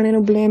ਇੱਕ ਜਾਣੇ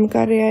ਨੂੰ ਬਲੇਮ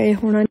ਕਰ ਰਿਹਾ ਇਹ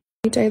ਹੋਣਾ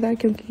ਨਹੀਂ ਚਾਹੀਦਾ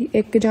ਕਿਉਂਕਿ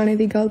ਇੱਕ ਜਾਣੇ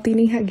ਦੀ ਗਲਤੀ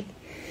ਨਹੀਂ ਹੈਗੀ।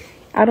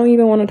 I don't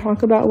even want to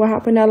talk about what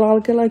happened at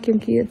Lal Killa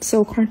ਕਿਉਂਕਿ it's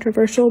so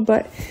controversial,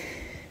 but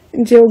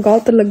ਜੇ ਉਹ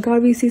ਗਲਤ ਲੱਗਾ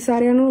ਵੀ ਸੀ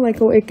ਸਾਰਿਆਂ ਨੂੰ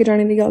like ਉਹ ਇੱਕ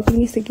ਜਾਣੇ ਦੀ ਗਲਤੀ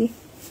ਨਹੀਂ ਸੀਗੀ।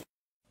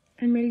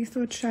 ਐਂਡ ਮੇਰੀ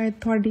ਸੋਚ ਸ਼ਾਇਦ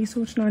ਤੁਹਾਡੀ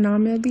ਸੋਚ ਨਾਲ ਨਾ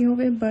ਮਿਲਦੀ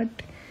ਹੋਵੇ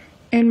ਬਟ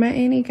ਐਂਡ ਮੈਂ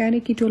ਇਹ ਨਹੀਂ ਕਹਿ ਰਹੀ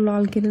ਕਿ ਜੋ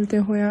ਲਾਲ ਕਿਲੇ ਤੇ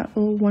ਹੋਇਆ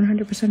ਉਹ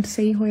 100%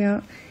 ਸਹੀ ਹੋਇਆ।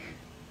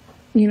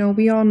 You know,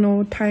 we all know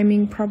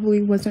timing probably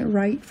wasn't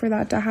right for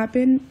that to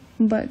happen,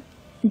 but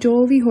ਜੋ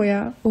ਵੀ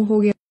ਹੋਇਆ ਉਹ ਹੋ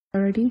ਗਿਆ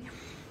already।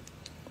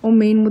 ਉਹ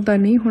ਮੇਨ ਮੁੱਦਾ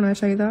ਨਹੀਂ ਹੋਣਾ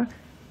ਚਾਹੀਦਾ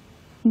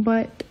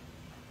but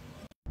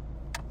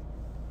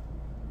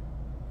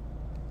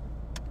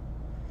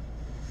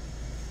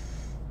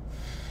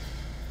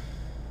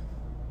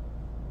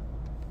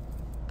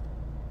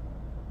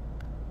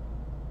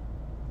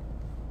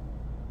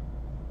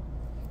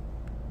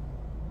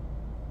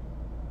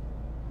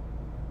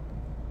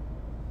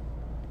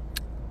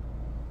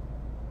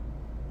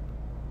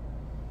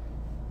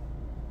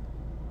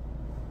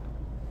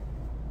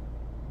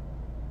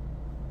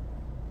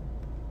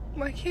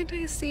Why can't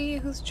I see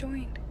who's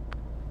joined?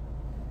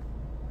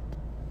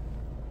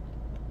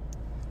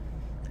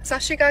 ਸਤਿ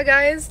ਸ਼੍ਰੀ ਅਕਾਲ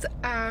guys,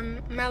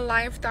 ਮੈਂ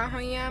ਲਾਈਵ ਤਾਂ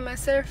ਹੋਈ ਹਾਂ। ਮੈਂ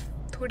ਸਿਰਫ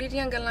ਥੋੜੀ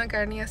ਜਿਹੀਆਂ ਗੱਲਾਂ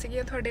ਕਰਨੀਆਂ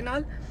ਸੀਗੀਆਂ ਤੁਹਾਡੇ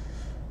ਨਾਲ।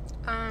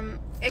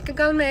 ਇੱਕ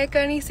ਗੱਲ ਮੈਂ ਇਹ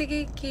ਕਰਨੀ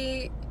ਸੀਗੀ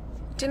ਕਿ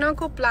ਜਿਨ੍ਹਾਂ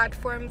ਕੋ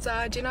ਪਲੇਟਫਾਰਮਸ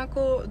ਆ, ਜਿਨ੍ਹਾਂ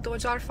ਕੋ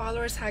 2-4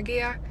 ਫਾਲੋਅਰਸ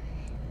ਹੈਗੇ ਆ,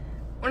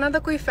 ਉਹਨਾਂ ਦਾ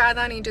ਕੋਈ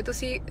ਫਾਇਦਾ ਨਹੀਂ ਜੇ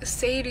ਤੁਸੀਂ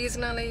ਸਹੀ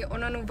ਰੀਜ਼ਨਾਂ ਲਈ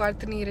ਉਹਨਾਂ ਨੂੰ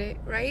ਵਰਤ ਨਹੀਂ ਰਹੇ,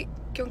 ਰਾਈਟ?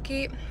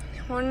 ਕਿਉਂਕਿ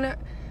ਹੁਣ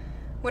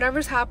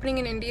whatever's happening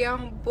in India,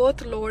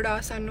 ਬਹੁਤ ਲੋੜ ਆ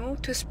ਸਾਨੂੰ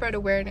to spread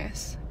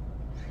awareness,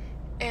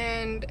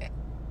 and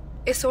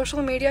ਇਹ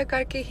social media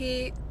ਕਰਕੇ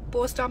ਹੀ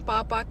ਪੋਸਟਾਂ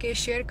ਪਾ ਕੇ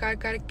ਸ਼ੇਅਰ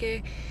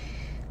ਕਰਕੇ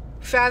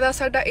ਫਾਇਦਾ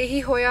ਸਾਡਾ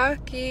ਇਹੀ ਹੋਇਆ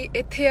ਕਿ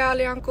ਇੱਥੇ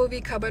ਵਾਲਿਆਂ ਕੋ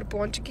ਵੀ ਖਬਰ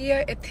ਪਹੁੰਚ ਗਈ ਹੈ,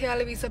 ਇੱਥੇ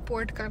ਵਾਲੇ ਵੀ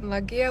ਸਪੋਰਟ ਕਰਨ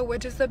ਲੱਗ ਗਏ ਆ,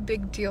 which is a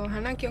big deal, ਹੈ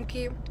ਨਾ?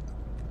 ਕਿਉਂਕਿ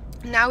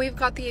now we've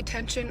got the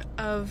attention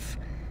of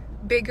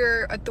bigger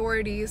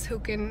authorities who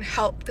can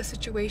help the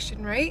situation,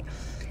 right?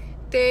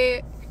 ਤੇ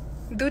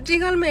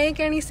ਦੂਜੀ ਗੱਲ ਮੈਂ ਇਹ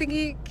ਕਹਿਣੀ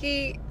ਸੀਗੀ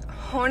ਕਿ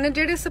ਹੁਣ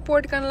ਜਿਹੜੇ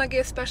ਸਪੋਰਟ ਕਰਨ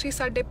ਲੱਗੇ, ਸਪੈਸ਼ਲੀ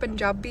ਸਾਡੇ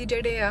ਪੰਜਾਬੀ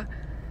ਜਿਹੜੇ ਆ,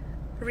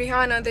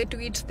 ਰਿਹਾਨਾ ਦੇ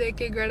ਟਵੀਟਸ ਦੇਖ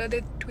ਕੇ, ਗ੍ਰੇਟਾ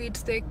ਦੇ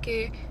ਟਵੀਟਸ ਦੇਖ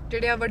ਕੇ,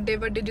 ਜਿਹੜੇ ਆ ਵੱਡੇ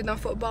ਜਿੱਦਾਂ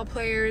ਫੁੱਟਬਾਲ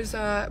ਪਲੇਅਰਸ,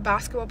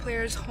 ਬਾਸਕਟਬਾਲ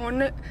ਪਲੇਅਰਸ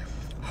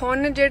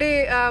ਹੁਣ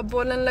ਜਿਹੜੇ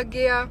ਬੋਲਣ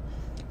ਲੱਗੇ ਆ।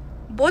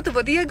 ਬਹੁਤ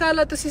ਵਧੀਆ ਗੱਲ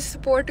ਆ, ਤੁਸੀਂ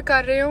ਸਪੋਰਟ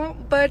ਕਰ ਰਹੇ ਹੋ,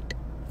 ਬਟ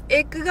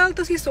ਇੱਕ ਗੱਲ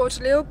ਤੁਸੀਂ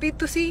ਸੋਚ ਲਿਓ ਵੀ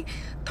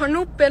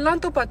ਤੁਹਾਨੂੰ ਪਹਿਲਾਂ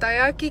ਤੋਂ ਪਤਾ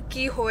ਆ ਕਿ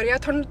ਕੀ ਹੋ ਰਿਹਾ,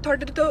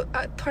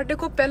 ਤੁਹਾਡੇ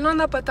ਕੋਲ ਪਹਿਲਾਂ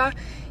ਦਾ ਪਤਾ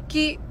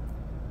ਕਿ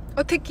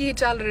ਉੱਥੇ ਕੀ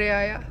ਚੱਲ ਰਿਹਾ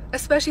ਆ,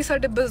 ਸਪੈਸ਼ਲੀ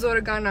ਸਾਡੇ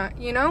ਬਜ਼ੁਰਗਾਂ ਨਾਲ,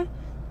 ਯੂ ਨੋ?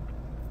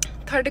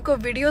 ਤੁਹਾਡੇ ਕੋਲ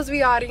ਵੀਡੀਓਜ਼ ਵੀ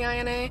ਆ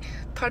ਰਹੀਆਂ ਨੇ,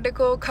 ਤੁਹਾਡੇ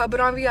ਕੋਲ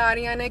ਖਬਰਾਂ ਵੀ ਆ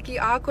ਰਹੀਆਂ ਨੇ ਕਿ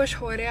ਆਹ ਕੁਛ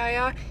ਹੋ ਰਿਹਾ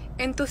ਆ,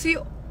 ਐਂਡ ਤੁਸੀਂ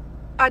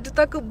ਅੱਜ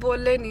ਤੱਕ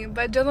ਬੋਲੇ ਨਹੀਂ।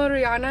 ਬਟ ਜਦੋਂ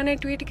ਰਿਆਨਾ ਨੇ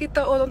ਟਵੀਟ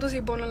ਕੀਤਾ ਉਦੋਂ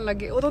ਤੁਸੀਂ ਬੋਲਣ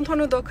ਲੱਗੇ, ਉਦੋਂ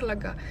ਤੁਹਾਨੂੰ ਦੁੱਖ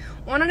ਲੱਗਾ।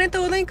 ਉਹਨਾਂ ਨੇ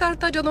ਤਾਂ ਉਦੋਂ ਹੀ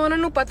ਕਰਤਾ ਜਦੋਂ ਉਹਨਾਂ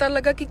ਨੂੰ ਪਤਾ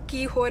ਲੱਗਾ ਕਿ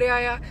ਕੀ ਹੋ ਰਿਹਾ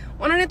ਆ,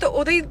 ਉਹਨਾਂ ਨੇ ਤਾਂ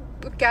ਉਦੋਂ ਹੀ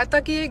ਕਹਿਤਾ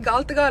ਕਿ ਇਹ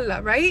ਗਲਤ ਗੱਲ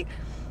ਆ, ਰਾਈਟ?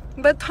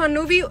 ਬਟ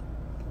ਤੁਹਾਨੂੰ ਵੀ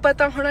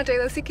ਪਤਾ ਹੋਣਾ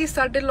ਚਾਹੀਦਾ ਸੀ ਕਿ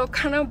ਸਾਡੇ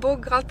ਲੋਕਾਂ ਨਾਲ ਬਹੁਤ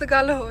ਗਲਤ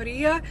ਗੱਲ ਹੋ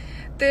ਰਹੀ ਆ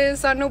ਤੇ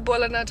ਸਾਨੂੰ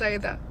ਬੋਲਣਾ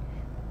ਚਾਹੀਦਾ।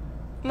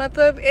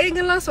 ਮਤਲਬ ਇਹ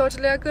ਗੱਲਾਂ ਸੋਚ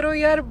ਲਿਆ ਕਰੋ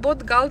ਯਾਰ,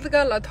 ਬਹੁਤ ਗਲਤ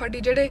ਗੱਲ ਆ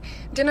ਤੁਹਾਡੀ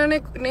ਜਿਨ੍ਹਾਂ ਨੇ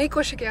ਨਹੀਂ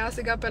ਕੁਛ ਕਿਹਾ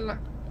ਸੀਗਾ ਪਹਿਲਾਂ।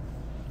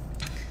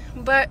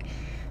 ਬਟ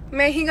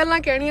ਮੈਂ ਇਹੀ ਗੱਲਾਂ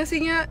ਕਹਿਣੀਆਂ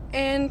ਸੀਗੀਆਂ,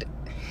 ਐਂਡ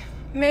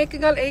ਮੈਂ ਇੱਕ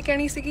ਗੱਲ ਇਹ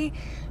ਕਹਿਣੀ ਸੀਗੀ,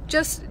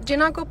 ਜਸਟ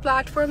ਜਿਨ੍ਹਾਂ ਕੋਲ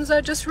ਪਲੇਟਫਾਰਮਸ ਆ,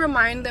 ਜਸਟ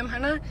ਰਿਮਾਈਂਡ ਦੈਮ, ਹੈ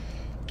ਨਾ,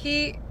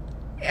 ਕਿ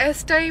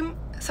ਇਸ ਟਾਈਮ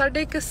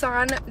ਸਾਡੇ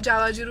ਕਿਸਾਨ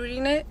ਜ਼ਿਆਦਾ ਜ਼ਰੂਰੀ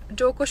ਨੇ।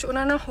 ਜੋ ਕੁਛ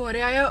ਉਹਨਾਂ ਨਾਲ ਹੋ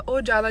ਰਿਹਾ ਆ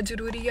ਉਹ ਜ਼ਿਆਦਾ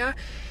ਜ਼ਰੂਰੀ ਆ।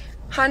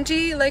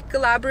 ਹਾਂਜੀ, ਲਾਈਕ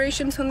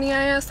ਕੋਲੈਬੋਰੇਸ਼ਨਸ ਹੁੰਦੀਆਂ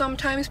ਆ,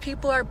 sometimes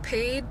people are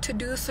paid to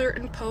do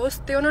certain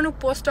post, ਤੇ ਉਹਨਾਂ ਨੂੰ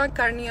ਪੋਸਟਾਂ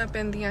ਕਰਨੀਆਂ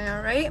ਪੈਂਦੀਆਂ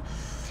ਆ, ਰਾਈਟ?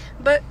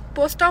 ਬਟ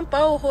ਪੋਸਟਾਂ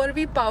ਪਾਓ, ਹੋਰ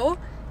ਵੀ ਪਾਓ,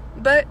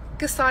 ਬਟ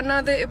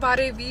ਕਿਸਾਨਾਂ ਦੇ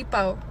ਬਾਰੇ ਵੀ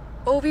ਪਾਓ,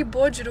 ਉਹ ਵੀ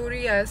ਬਹੁਤ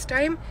ਜ਼ਰੂਰੀ ਹੈ ਇਸ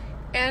time.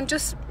 And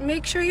just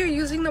make sure you are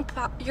using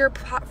your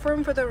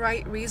platform for the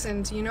right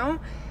reasons, you know?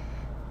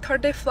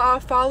 ਤੁਹਾਡੇ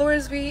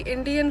ਫਾਲੋਅਰਸ ਵੀ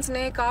ਇੰਡੀਅਨਸ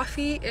ਨੇ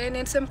ਕਾਫੀ, and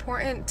it's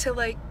important to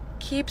like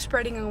keep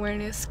spreading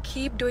awareness,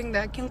 keep doing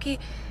that, ਕਿਉਂਕਿ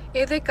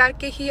ਇਹਦੇ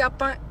ਕਰਕੇ ਹੀ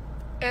ਆਪਾਂ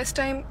ਇਸ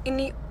ਟਾਈਮ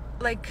ਇੰਨੀ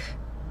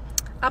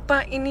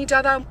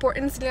ਜ਼ਿਆਦਾ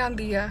ਇੰਪੋਰਟੈਂਸ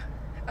ਲਿਆਂਦੀ ਆ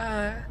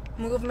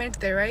ਮੂਵਮੈਂਟ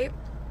 'ਤੇ, ਰਾਈਟ?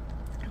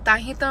 ਤਾਂ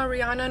ਹੀ ਤਾਂ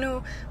ਰਿਆਨਾ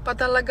ਨੂੰ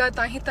ਪਤਾ ਲੱਗਾ,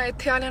 ਤਾਂ ਹੀ ਤਾਂ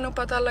ਇੱਥੇ ਵਾਲਿਆਂ ਨੂੰ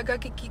ਪਤਾ ਲੱਗਾ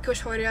ਕਿ ਕੀ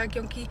ਕੁਛ ਹੋ ਰਿਹਾ,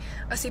 ਕਿਉਂਕਿ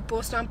ਅਸੀਂ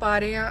ਪੋਸਟਾਂ ਪਾ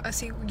ਰਹੇ ਹਾਂ,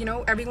 ਅਸੀਂ, you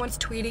know, everyone's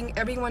tweeting,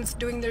 everyone's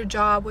doing their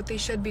job, what they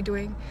should be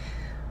doing.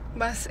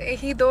 ਬਸ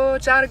ਇਹੀ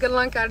 2-4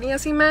 ਗੱਲਾਂ ਕਰਨੀਆਂ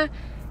ਸੀ ਮੈਂ,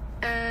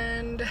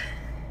 ਐਂਡ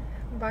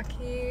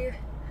ਬਾਕੀ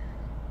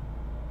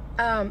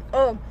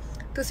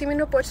ਤੁਸੀਂ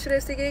ਮੈਨੂੰ ਪੁੱਛ ਰਹੇ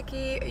ਸੀਗੇ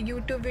ਕਿ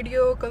YouTube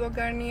ਵੀਡੀਓ ਕਦੋਂ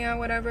ਕਰਨੀ ਆ,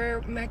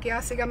 whatever। ਮੈਂ ਕਿਹਾ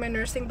ਸੀਗਾ ਮੈਂ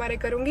ਨਰਸਿੰਗ ਬਾਰੇ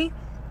ਕਰੂੰਗੀ,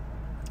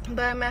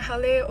 ਬਟ ਮੈਂ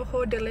ਹਾਲੇ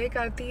ਉਹ ਡਿਲੇ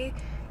ਕਰਤੀ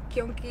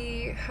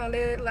ਕਿਉਂਕਿ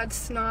ਹਾਲੇ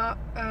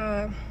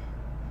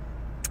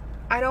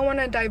I don't want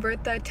to divert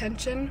the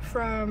attention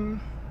from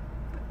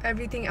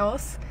everything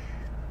else.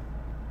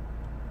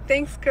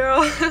 Thanks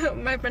girl.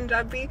 My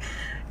Punjabi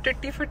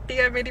tutti frutti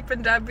hai meri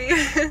Punjabi.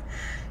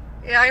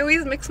 Yeah, I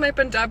always mix my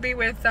Punjabi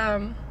with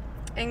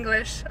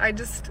English.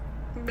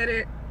 ਮੇਰੇ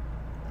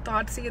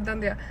thoughts ਹੀ ਇੱਦਾਂ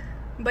ਦੇ ਆ।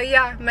 ਬਟ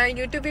ਯਾ, ਮੈਂ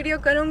YouTube ਵੀਡੀਓ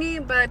ਕਰੂੰਗੀ,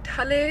 but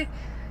ਹਾਲੇ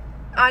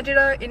ਆ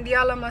ਜਿਹੜਾ ਇੰਡੀਆ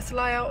ਵਾਲਾ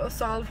ਮਸਲਾ ਆ ਉਹ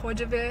ਸੋਲਵ ਹੋ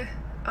ਜਾਵੇ।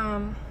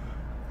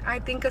 I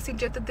think ਅਸੀਂ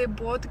ਜਿੱਤ ਦੇ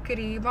ਬਹੁਤ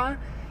ਕਰੀਬ ਆ,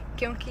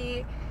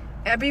 ਕਿਉਂਕਿ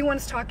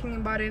everyone's talking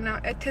about it now.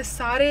 ਇੱਥੇ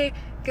ਸਾਰੇ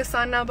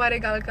ਕਿਸਾਨਾਂ ਬਾਰੇ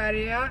ਗੱਲ ਕਰ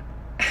ਰਹੇ ਆ।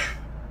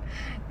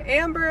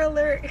 Amber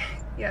alert.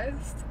 Yes,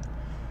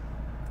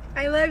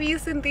 I love you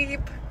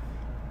Sandeep.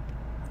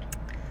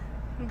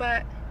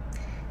 But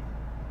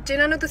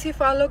ਜਿਨ੍ਹਾਂ ਨੂੰ ਤੁਸੀਂ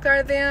ਫੋਲੋ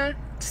ਕਰਦੇ ਆ,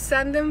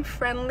 send them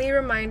friendly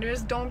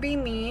reminders, don't be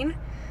mean,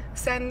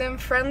 send them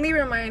friendly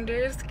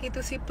reminders ਕਿ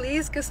ਤੁਸੀਂ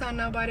ਪਲੀਜ਼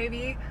ਕਿਸਾਨਾਂ ਬਾਰੇ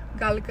ਵੀ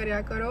ਗੱਲ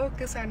ਕਰਿਆ ਕਰੋ,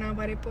 ਕਿਸਾਨਾਂ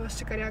ਬਾਰੇ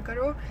ਪੋਸਟ ਕਰਿਆ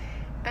ਕਰੋ,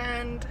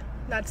 and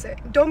that's it.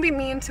 Don't be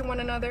mean to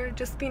one another,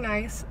 just be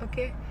nice,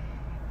 okay?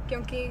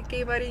 ਕਿਉਂਕਿ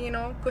ਕਈ ਵਾਰੀ, you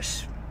know, ਕੁਛ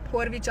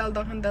ਹੋਰ ਵੀ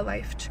ਚੱਲਦਾ ਹੁੰਦਾ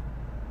ਲਾਈਫ 'ਚ।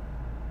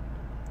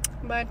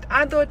 ਬਟ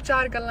ਆਹ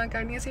 2-4 ਗੱਲਾਂ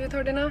ਕਰਨੀਆਂ ਸੀ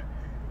ਤੁਹਾਡੇ ਨਾਲ,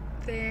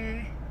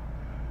 ਤੇ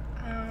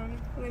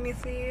let me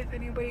see if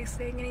anybody's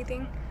saying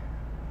anything.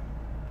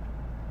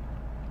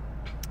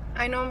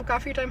 I know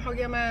coffee time ਹੋ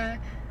ਗਿਆ ਮੈਂ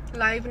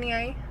ਲਾਈਵ ਨਹੀਂ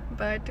ਆਈ,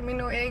 ਬਟ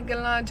ਮੈਨੂੰ ਇਹ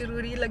ਗੱਲਾਂ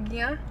ਜ਼ਰੂਰੀ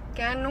ਲੱਗੀਆਂ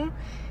ਕਹਿਣ ਨੂੰ।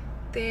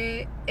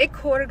 ਤੇ ਇੱਕ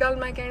ਹੋਰ ਗੱਲ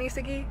ਮੈਂ ਕਹਿਣੀ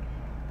ਸੀਗੀ,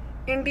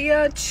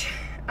 ਇੰਡੀਆ 'ਚ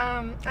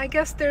I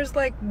guess there's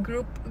like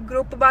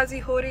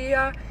ਗਰੁੱਪਬਾਜ਼ੀ ਹੋ ਰਹੀ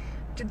ਆ,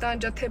 ਜਿੱਦਾਂ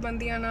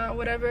ਜਥੇਬੰਦੀਆਂ ਨਾਲ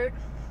whatever,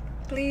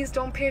 please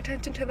don't pay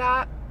attention to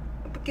that.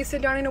 ਕਿਸੇ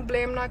ਜਾਣੇ ਨੂੰ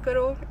blame ਨਾ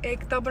ਕਰੋ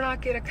ਏਕਤਾ ਬਣਾ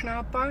ਕੇ ਰੱਖਣਾ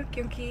ਆਪਾਂ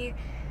ਕਿਉਂਕਿ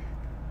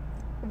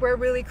we're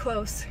really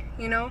close,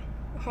 you know.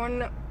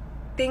 ਹੁਣ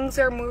things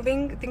are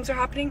moving, things are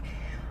happening.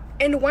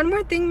 And one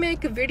more thing, ਮੈਂ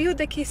ਇੱਕ ਵੀਡੀਓ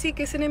ਦੇਖੀ ਸੀ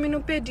ਕਿਸੇ ਨੇ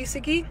ਮੈਨੂੰ ਭੇਜੀ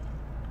ਸੀਗੀ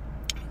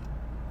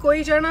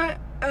ਕੋਈ ਜਣਾ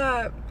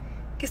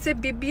ਕਿਸੇ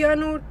ਬੀਬੀਆਂ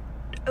ਨੂੰ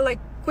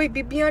like ਕੋਈ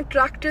ਬੀਬੀਆਂ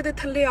ਟਰੈਕਟਰ ਦੇ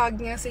ਥੱਲੇ ਆ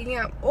ਗਈਆਂ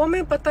ਸੀਗੀਆਂ ਉਹ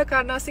ਮੈਂ ਪਤਾ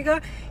ਕਰਨਾ ਸੀਗਾ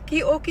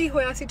ਕਿ ਉਹ ਕੀ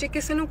ਹੋਇਆ ਸੀ ਜੇ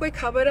ਕਿਸੇ ਨੂੰ ਕੋਈ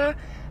ਖਬਰ ਆ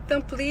ਤਾਂ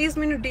ਪਲੀਜ਼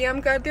ਮੈਨੂੰ DM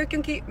ਕਰ ਦਿਓ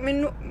ਕਿਉਂਕਿ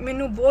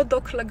ਮੈਨੂੰ ਬਹੁਤ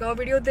ਦੁੱਖ ਲੱਗਾ ਉਹ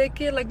ਵੀਡੀਓ ਦੇਖ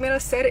ਕੇ like ਮੇਰਾ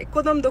ਸਿਰ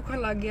ਇੱਕਦਮ ਦੁਖਣ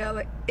ਲੱਗ ਗਿਆ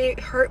like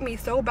it hurt me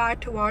so bad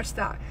to watch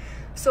that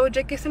so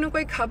ਜੇ ਕਿਸੇ ਨੂੰ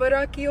ਕੋਈ ਖਬਰ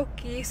ਆ ਕਿ ਉਹ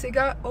ਕੀ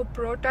ਸੀਗਾ ਉਹ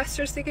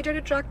ਪ੍ਰੋਟੈਸਟਰ ਸੀਗੇ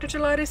ਜਿਹੜੇ ਟਰੈਕਟਰ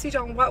ਚਲਾ ਰਹੇ ਸੀ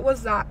ਜਾਂ what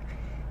was that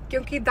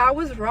ਕਿਉਂਕਿ that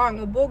was wrong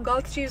ਉਹ ਬਹੁਤ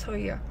ਗਲਤ ਚੀਜ਼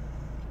ਹੋਈ ਆ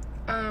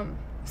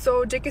so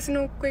ਜੇ ਕਿਸੇ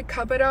ਨੂੰ ਕੋਈ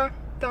ਖਬਰ ਆ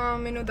ਤਾਂ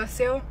ਮੈਨੂੰ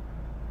ਦੱਸਿਓ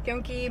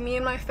ਕਿਉਂਕਿ me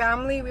and my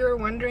family we were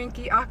wondering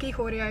ਕਿ ਆ ਕੀ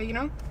ਹੋ ਰਿਹਾ you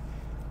know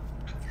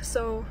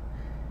so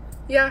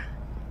yeah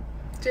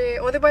ਜੇ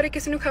ਉਹਦੇ ਬਾਰੇ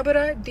ਕਿਸੇ ਨੂੰ ਖਬਰ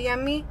ਆ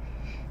DM me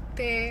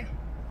ਤੇ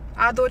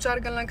ਆ 2-4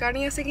 ਗੱਲਾਂ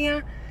ਕਰਨੀਆਂ ਸੀਗੀਆਂ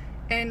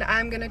and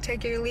I'm gonna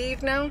take your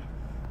leave now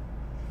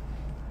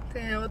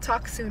ਤੇ we'll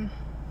talk soon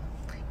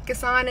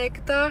ਕਿਸਾਨ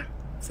ਏਕਤਾ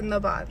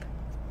ਜ਼ਿੰਦਾਬਾਦ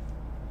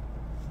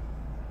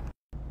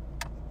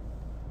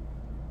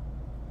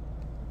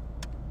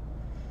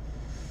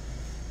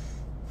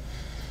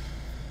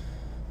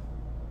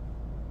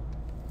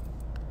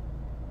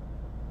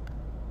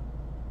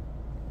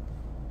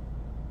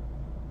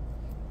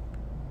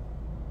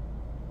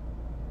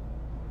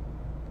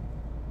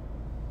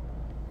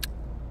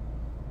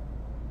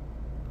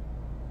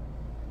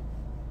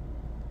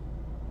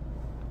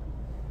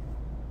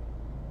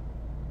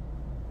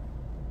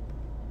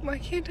Why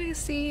can't I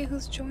see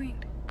who's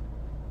joined?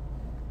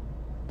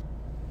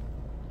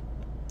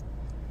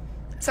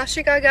 ਸਤਿ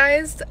ਸ਼੍ਰੀ ਅਕਾਲ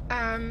guys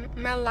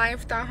ਮੈਂ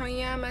live ਤਾਂ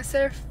ਹੋਈ ਹਾਂ ਮੈਂ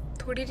ਸਿਰਫ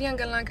ਥੋੜੀ ਜਿਹੀਆਂ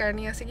ਗੱਲਾਂ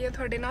ਕਰਨੀਆਂ ਸੀਗੀਆਂ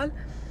ਤੁਹਾਡੇ ਨਾਲ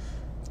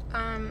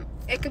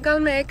ਇੱਕ ਗੱਲ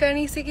ਮੈਂ ਇਹ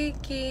ਕਰਨੀ ਸੀਗੀ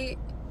ਕਿ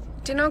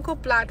ਜਿਨ੍ਹਾਂ ਕੋ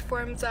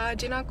ਪਲੇਟਫਾਰਮਸ ਆ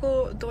ਜਿਨ੍ਹਾਂ ਕੋ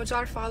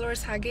 2-4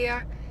 ਫਾਲੋਅਰਸ ਹੈਗੇ ਆ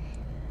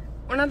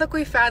ਉਹਨਾਂ ਦਾ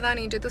ਕੋਈ ਫਾਇਦਾ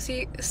ਨਹੀਂ ਜੇ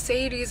ਤੁਸੀਂ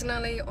ਸਹੀ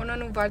ਰੀਜ਼ਨਾਂ ਲਈ ਉਹਨਾਂ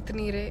ਨੂੰ ਵਰਤ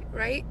ਨਹੀਂ ਰਹੇ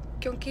ਰਾਈਟ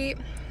ਕਿਉਂਕਿ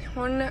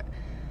ਹੁਣ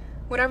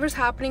whatever's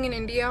happening in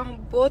India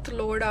both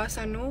ਲੋੜ ਆ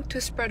ਸਾਨੂੰ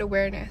to spread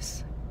awareness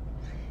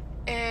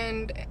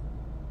and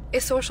ਇਹ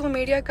social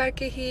media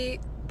ਕਰਕੇ ਹੀ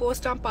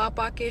ਪੋਸਟਾਂ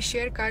ਪਾ ਕੇ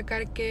ਸ਼ੇਅਰ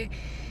ਕਰਕੇ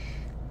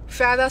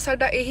ਫਾਇਦਾ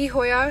ਸਾਡਾ ਇਹੀ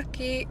ਹੋਇਆ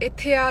ਕਿ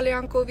ਇੱਥੇ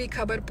ਵਾਲਿਆਂ ਕੋ ਵੀ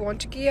ਖਬਰ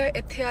ਪਹੁੰਚ ਗਈ ਹੈ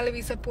ਇੱਥੇ ਵਾਲੇ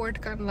ਵੀ ਸਪੋਰਟ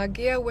ਕਰਨ ਲੱਗ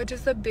ਗਏ ਆ which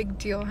is a big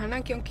deal ਹੈ ਨਾ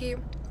ਕਿਉਂਕਿ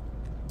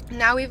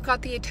now we've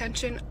got the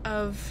attention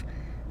of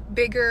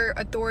bigger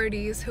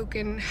authorities who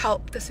can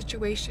help the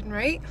situation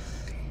right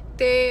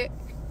ਤੇ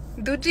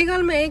ਦੂਜੀ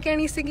ਗੱਲ ਮੈਂ ਇਹ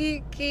ਕਹਿਣੀ ਸੀਗੀ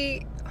ਕਿ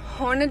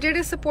ਹੁਣ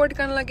ਜਿਹੜੇ ਸਪੋਰਟ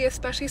ਕਰਨ ਲੱਗੇ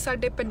ਸਪੈਸ਼ਲੀ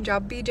ਸਾਡੇ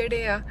ਪੰਜਾਬੀ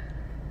ਜਿਹੜੇ ਆ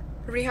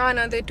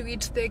ਰਿਹਾਨਾ ਦੇ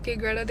ਟਵੀਟਸ ਦੇਖ ਕੇ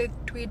ਗ੍ਰੈਟਾ ਦੇ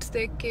ਟਵੀਟਸ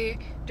ਦੇਖ ਕੇ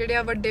ਜਿਹੜੇ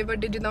ਆ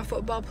ਵੱਡੇ ਜਿੱਦਾਂ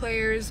ਫੁੱਟਬਾਲ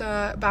ਪਲੇਅਰਸ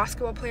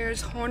ਬਾਸਕਟਬਾਲ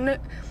ਪਲੇਅਰਸ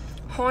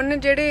ਹੁਣ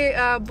ਜਿਹੜੇ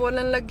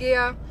ਬੋਲਣ ਲੱਗੇ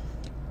ਆ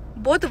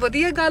ਬਹੁਤ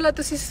ਵਧੀਆ ਗੱਲ ਆ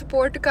ਤੁਸੀਂ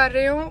ਸਪੋਰਟ ਕਰ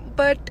ਰਹੇ ਹੋ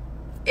ਬਟ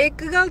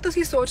ਇੱਕ ਗੱਲ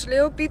ਤੁਸੀਂ ਸੋਚ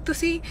ਲਿਓ ਵੀ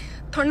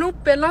ਤੁਹਾਨੂੰ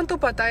ਪਹਿਲਾਂ ਤੋਂ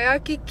ਪਤਾ ਆ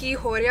ਕਿ ਕੀ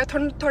ਹੋ ਰਿਹਾ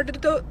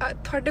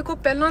ਤੁਹਾਡੇ ਕੋਲ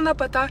ਪਹਿਲਾਂ ਦਾ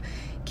ਪਤਾ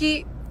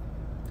ਕਿ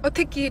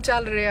ਉੱਥੇ ਕੀ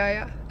ਚੱਲ ਰਿਹਾ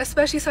ਆ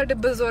ਸਪੈਸ਼ਲੀ ਸਾਡੇ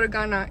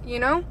ਬਜ਼ੁਰਗਾਂ ਨਾਲ ਯੂ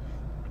ਨੋ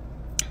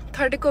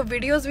ਤੁਹਾਡੇ ਕੋਲ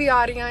ਵੀਡੀਓਜ਼ ਵੀ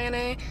ਆ ਰਹੀਆਂ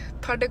ਨੇ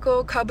ਤੁਹਾਡੇ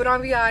ਕੋਲ ਖਬਰਾਂ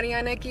ਵੀ ਆ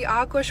ਰਹੀਆਂ ਨੇ ਕਿ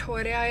ਆਹ ਕੁਛ ਹੋ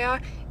ਰਿਹਾ ਆ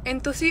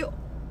ਐਂਡ ਤੁਸੀਂ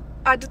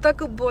ਅੱਜ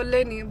ਤੱਕ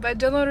ਬੋਲੇ ਨਹੀਂ ਬਟ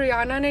ਜਦੋਂ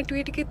ਰਿਆਨਾ ਨੇ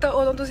ਟਵੀਟ ਕੀਤਾ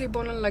ਉਦੋਂ ਤੁਸੀਂ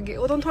ਬੋਲਣ ਲੱਗੇ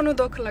ਉਦੋਂ ਤੁਹਾਨੂੰ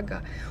ਦੁੱਖ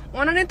ਲੱਗਾ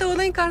ਉਹਨਾਂ ਨੇ ਤਾਂ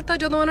ਉਦੋਂ ਹੀ ਕਰਤਾ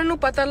ਜਦੋਂ ਉਹਨਾਂ ਨੂੰ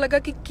ਪਤਾ ਲੱਗਾ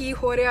ਕਿ ਕੀ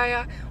ਹੋ ਰਿਹਾ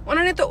ਆ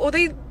ਉਹਨਾਂ ਨੇ ਤਾਂ ਉਦੋਂ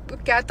ਹੀ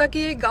ਕਹਿਤਾ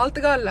ਕਿ ਇਹ ਗਲਤ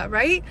ਗੱਲ ਆ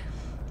ਰਾਈਟ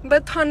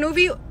ਬਟ ਤੁਹਾਨੂੰ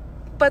ਵੀ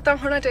ਪਤਾ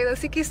ਹੋਣਾ ਚਾਹੀਦਾ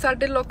ਸੀ ਕਿ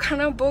ਸਾਡੇ ਲੋਕਾਂ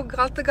ਨਾਲ ਬਹੁਤ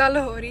ਗਲਤ ਗੱਲ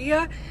ਹੋ ਰਹੀ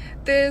ਆ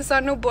ਤੇ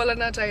ਸਾਨੂੰ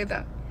ਬੋਲਣਾ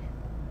ਚਾਹੀਦਾ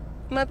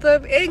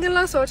ਮਤਲਬ ਇਹ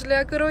ਗੱਲਾਂ ਸੋਚ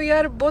ਲਿਆ ਕਰੋ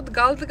ਯਾਰ ਬਹੁਤ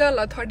ਗਲਤ ਗੱਲ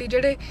ਆ ਤੁਹਾਡੀ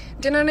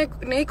ਜਿਨ੍ਹਾਂ ਨੇ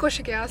ਨਹੀਂ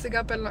ਕੁਛ ਕਿਹਾ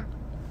ਸੀਗਾ ਪਹਿਲਾਂ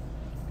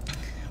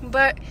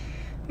ਬਟ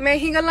ਮੈਂ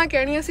ਇਹੀ ਗੱਲਾਂ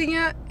ਕਹਿਣੀਆਂ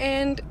ਸੀਗੀਆਂ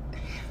ਐਂਡ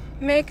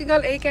ਮੈਂ ਇੱਕ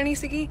ਗੱਲ ਇਹ ਕਹਿਣੀ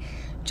ਸੀਗੀ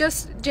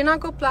ਜਸਟ ਜਿਨ੍ਹਾਂ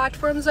ਕੋਲ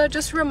ਪਲੇਟਫਾਰਮਸ ਆ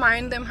ਜਸਟ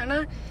ਰਿਮਾਈਂਡ them ਹੈ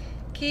ਨਾ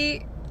ਕਿ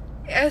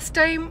ਇਸ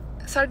ਟਾਈਮ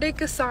ਸਾਡੇ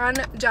ਕਿਸਾਨ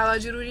ਜ਼ਿਆਦਾ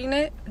ਜ਼ਰੂਰੀ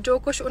ਨੇ ਜੋ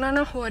ਕੁਛ ਉਹਨਾਂ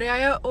ਨਾਲ ਹੋ ਰਿਹਾ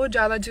ਆ ਉਹ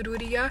ਜ਼ਿਆਦਾ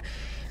ਜ਼ਰੂਰੀ ਆ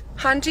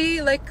ਹਾਂਜੀ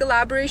like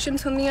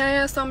collaborations ਹੁੰਦੀਆਂ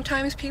ਆ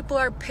sometimes people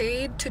are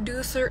paid to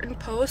do certain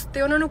posts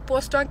ਤੇ ਉਹਨਾਂ ਨੂੰ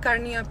ਪੋਸਟਾਂ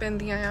ਕਰਨੀਆਂ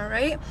ਪੈਂਦੀਆਂ ਆ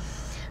right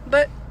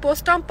but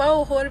ਪੋਸਟਾਂ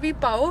ਪਾਓ ਹੋਰ ਵੀ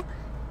ਪਾਓ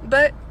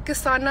but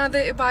ਕਿਸਾਨਾਂ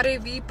ਦੇ ਬਾਰੇ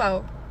ਵੀ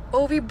ਪਾਓ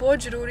ਉਹ ਵੀ ਬਹੁਤ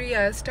ਜ਼ਰੂਰੀ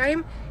ਆ ਇਸ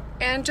time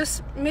and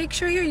just make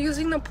sure you're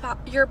using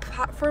your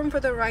platform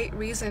for the right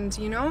reasons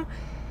you know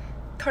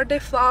ਤੁਹਾਡੇ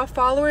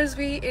followers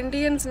ਵੀ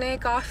Indians ਨੇ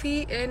ਕਾਫੀ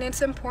and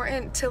it's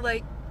important to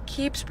like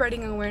keep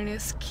spreading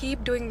awareness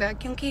keep doing that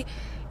ਕਿਉਂਕਿ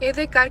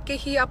ਇਹਦੇ ਕਰਕੇ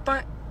ਹੀ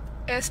ਆਪਾਂ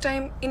ਇਸ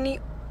ਟਾਈਮ ਇੰਨੀ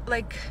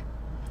ਲਾਈਕ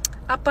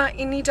ਆਪਾਂ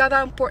ਇੰਨੀ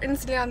ਜ਼ਿਆਦਾ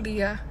ਇੰਪੋਰਟੈਂਸ ਲਿਆਂਦੀ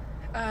ਆ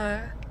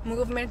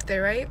ਮੂਵਮੈਂਟ ਤੇ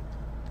ਰਾਈਟ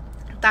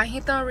ਤਾਂ ਹੀ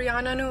ਤਾਂ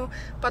ਰਿਆਨਾ ਨੂੰ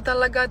ਪਤਾ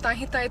ਲੱਗਾ ਤਾਂ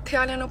ਹੀ ਤਾਂ ਇੱਥੇ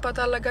ਵਾਲਿਆਂ ਨੂੰ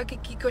ਪਤਾ ਲੱਗਾ ਕਿ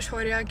ਕੀ ਕੁਛ ਹੋ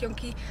ਰਿਹਾ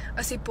ਕਿਉਂਕਿ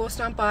ਅਸੀਂ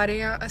ਪੋਸਟਾਂ ਪਾ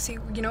ਰਹੇ ਹਾਂ ਅਸੀਂ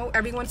you know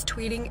everyone's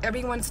tweeting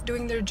everyone's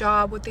doing their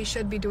job what they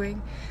should be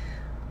doing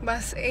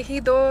ਬਸ ਇਹੀ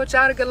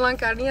 2-4 ਗੱਲਾਂ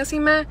ਕਰਨੀਆਂ ਸੀ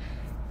ਮੈਂ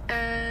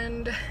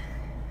ਐਂਡ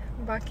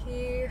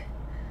ਬਾਕੀ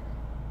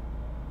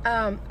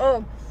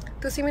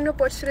ਤੁਸੀਂ ਮੈਨੂੰ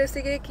ਪੁੱਛ ਰਹੇ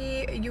ਸੀਗੇ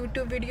ਕਿ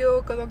YouTube ਵੀਡੀਓ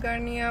ਕਦੋਂ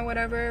ਕਰਨੀ ਆ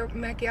whatever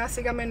ਮੈਂ ਕਿਹਾ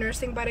ਸੀਗਾ ਮੈਂ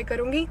ਨਰਸਿੰਗ ਬਾਰੇ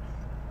ਕਰੂੰਗੀ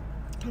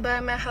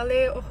but मैं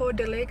हाले वो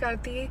डिले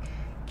करती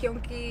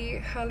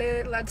क्योंकि हाले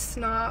let's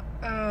not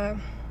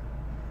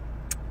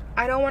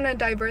I don't want to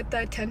divert the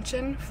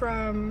attention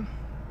from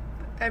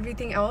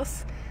everything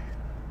else.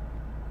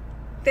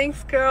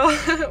 Thanks girl.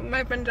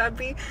 My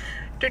Punjabi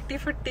tutti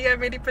frutti hai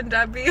meri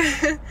Punjabi.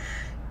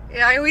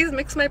 Yeah, I always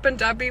mix my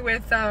Punjabi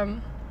with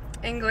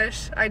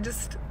English. I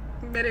just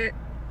mere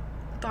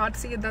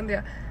thoughts hi idan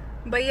de.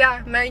 But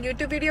yeah, मैं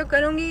YouTube video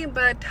करूँगी,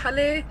 but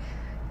हाले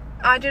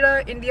आज जड़ा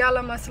India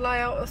वाला मसला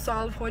आ वो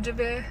solve हो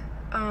जावे.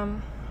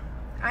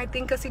 I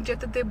think ਅਸੀਂ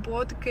ਜਿੱਤ ਦੇ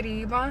बहुत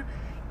करीब हाँ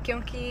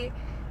क्योंकि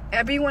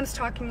everyone's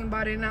talking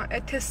about it now.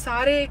 ਇੱਥੇ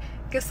ਸਾਰੇ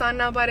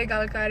ਕਿਸਾਨਾਂ ਬਾਰੇ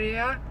ਗੱਲ ਕਰ ਰਹੇ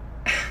ਆ.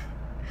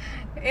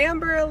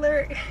 Amber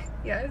alert.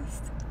 Yes,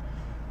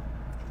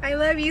 I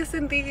love you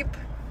Sandeep.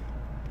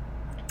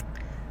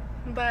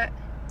 But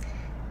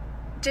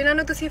ਜਿਨ੍ਹਾਂ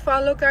ਨੂੰ ਤੁਸੀਂ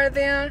follow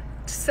ਕਰਦੇ ਆ,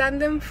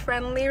 send them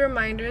friendly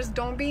reminders.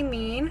 Don't be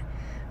mean.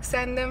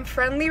 Send them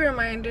friendly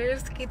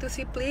reminders कि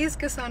ਤੁਸੀਂ please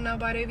ਕਿਸਾਨਾਂ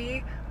ਬਾਰੇ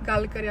ਵੀ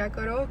ਗੱਲ ਕਰਿਆ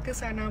ਕਰੋ,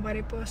 ਕਿਸਾਨਾਂ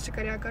ਬਾਰੇ post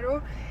ਕਰਿਆ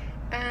ਕਰੋ.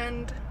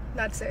 And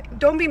that's it.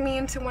 Don't be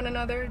mean to one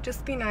another.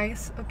 Just be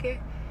nice, okay?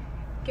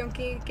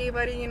 ਕਿਉਂਕਿ ਕਈ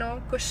ਵਾਰੀ you know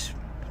ਕੁਛ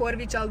ਹੋਰ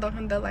ਵੀ ਚੱਲਦਾ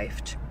ਹੁੰਦਾ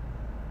ਲਾਈਫ 'ਚ.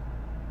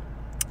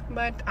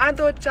 But ਆ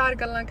 2-4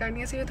 ਗੱਲਾਂ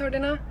ਕਰਨੀਆਂ ਸੀ ਤੁਹਾਡੇ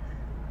ਨਾਲ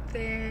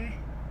ਤੇ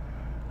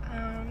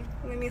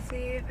let me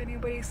see if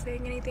anybody's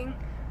saying anything.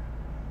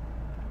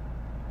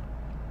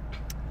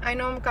 I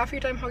know coffee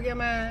time ਹੋ ਗਿਆ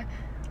ਮੈਂ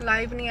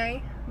ਲਾਈਵ ਨਹੀਂ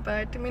ਆਈ,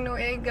 but ਮੈਨੂੰ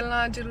ਇਹ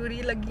ਗੱਲਾਂ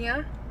ਜ਼ਰੂਰੀ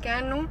ਲੱਗੀਆਂ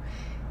ਕਹਿਣ ਨੂੰ.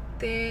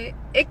 ਤੇ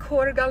ਇੱਕ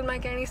ਹੋਰ ਗੱਲ ਮੈਂ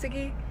ਕਹਿਣੀ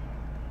ਸੀਗੀ,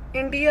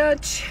 ਇੰਡੀਆ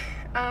 'ਚ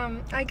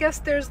I guess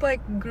there's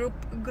like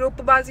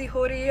group ਬਾਜ਼ੀ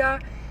ਹੋ ਰਹੀ ਆ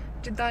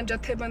ਜਿੱਦਾਂ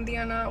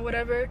ਜਥੇਬੰਦੀਆਂ ਨਾਲ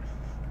whatever.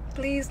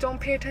 Please don't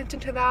pay attention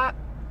to that.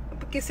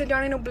 ਕਿਸੇ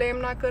ਜਾਣੇ ਨੂੰ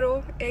blame ਨਾ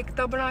ਕਰੋ,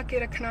 ਏਕਤਾ ਬਣਾ ਕੇ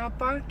ਰੱਖਣਾ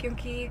ਆਪਾਂ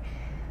ਕਿਉਂਕਿ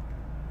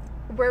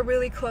we're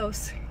really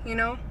close, you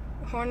know.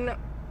 ਹੁਣ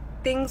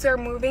things are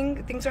moving,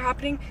 things are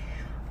happening.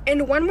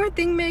 And one more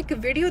thing, मैं एक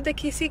video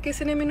देखी सी,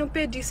 किसी ने मैनू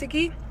भेजी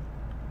सीगी,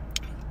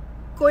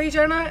 कोई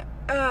जाना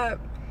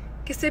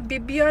किसी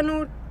बीबियां नू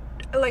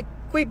like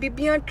कोई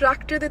बीबियां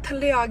ट्रैक्टर दे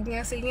थल्ले आ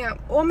गईयां सीगियां.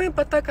 ਉਹ मैं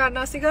पता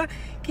करना सीगा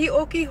कि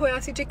ਉਹ ਕੀ ਹੋਇਆ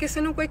ਸੀ. ਜੇ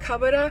ਕਿਸੇ ਨੂੰ ਕੋਈ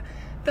ਖਬਰ ਆ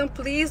ਤਾਂ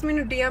ਪਲੀਜ਼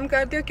ਮੈਨੂੰ DM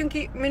ਕਰ ਦਿਓ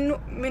ਕਿਉਂਕਿ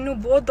ਮੈਨੂੰ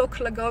ਬਹੁਤ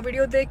ਦੁੱਖ ਲੱਗਾ ਉਹ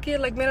ਵੀਡੀਓ ਦੇਖ ਕੇ.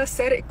 ਲਾਈਕ ਮੇਰਾ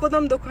ਸਿਰ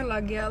ਇੱਕਦਮ ਦੁਖਣ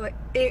ਲੱਗ ਗਿਆ. Like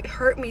it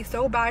hurt me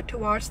so bad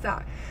to watch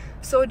that.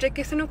 So ਜੇ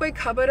ਕਿਸੇ ਨੂੰ ਕੋਈ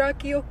ਖਬਰ ਆ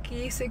ਕਿ ਉਹ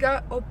ਕੀ ਸੀਗਾ,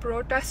 ਉਹ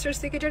ਪ੍ਰੋਟੈਸਟਰ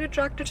ਸੀਗੇ ਜਿਹੜੇ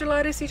ਟਰੈਕਟਰ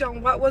ਚਲਾ ਰਹੇ ਸੀ ਜਾਂ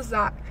what was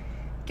that,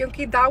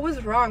 ਕਿਉਂਕਿ that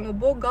was wrong. ਉਹ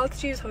ਬਹੁਤ ਗਲਤ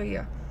ਚੀਜ਼ ਹੋਈ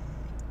ਆ.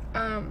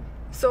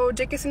 So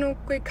ਜੇ ਕਿਸੇ ਨੂੰ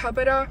ਕੋਈ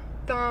ਖਬਰ ਆ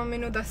ਤਾਂ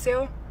ਮੈਨੂੰ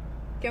ਦੱਸਿਓ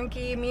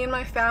ਕਿਉਂਕਿ me and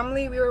my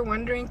family we were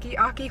wondering ਕਿ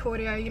ਆ ਕੀ ਹੋ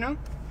ਰਿਹਾ, you know.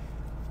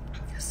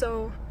 So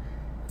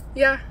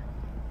yeah,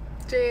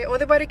 ਜੇ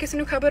ਉਹਦੇ ਬਾਰੇ ਕਿਸੇ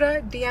ਨੂੰ ਖਬਰ ਆ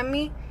DM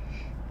me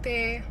ਤੇ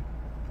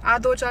ਆ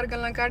 2-4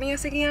 ਗੱਲਾਂ ਕਰਨੀਆਂ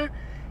ਸੀਗੀਆਂ.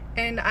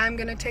 And I'm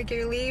gonna take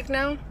your leave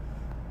now.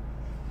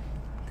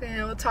 Then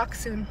we'll talk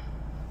soon.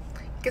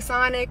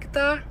 Kisan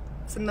Ekta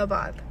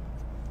Zindabad.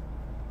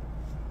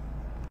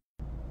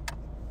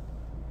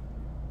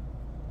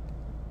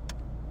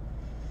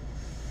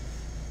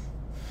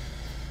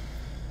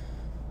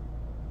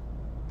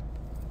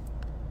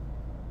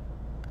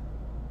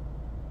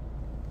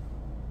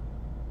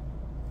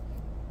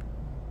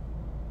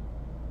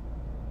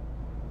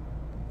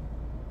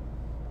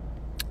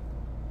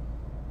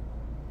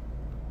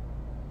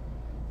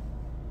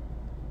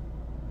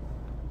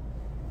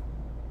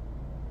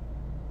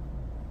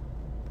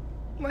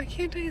 Why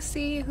can't I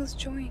see who's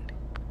joined?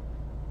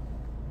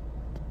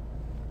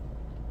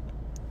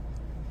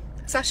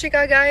 ਸਤਿ ਸ਼੍ਰੀ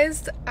ਅਕਾਲ guys.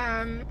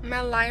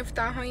 ਮੈਂ live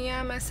ਤਾਂ ਹੋਈ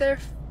ਹਾਂ. ਮੈਂ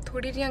ਸਿਰਫ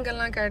ਥੋੜੀ ਜਿਹੀਆਂ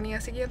ਗੱਲਾਂ ਕਰਨੀਆਂ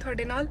ਸੀਗੀਆਂ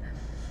ਤੁਹਾਡੇ ਨਾਲ.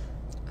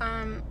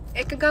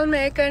 ਇੱਕ ਗੱਲ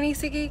ਮੈਂ ਇਹ ਕਰਨੀ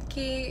ਸੀਗੀ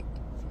ਕਿ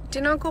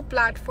ਜਿਨ੍ਹਾਂ ਕੋ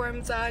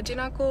ਪਲੇਟਫਾਰਮਸ ਆ,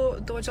 ਜਿਨ੍ਹਾਂ ਕੋ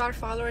 2-4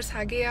 ਫਾਲੋਅਰਸ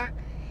ਹੈਗੇ ਆ,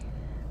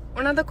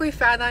 ਉਹਨਾਂ ਦਾ ਕੋਈ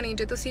ਫਾਇਦਾ ਨਹੀਂ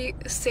ਜੇ ਤੁਸੀਂ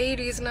ਸਹੀ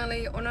ਰੀਜ਼ਨਾਂ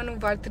ਲਈ ਉਹਨਾਂ ਨੂੰ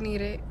ਵਰਤ ਨਹੀਂ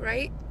ਰਹੇ,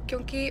 ਰਾਈਟ?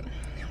 ਕਿਉਂਕਿ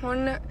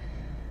ਹੁਣ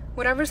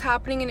whatever's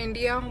happening in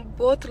India,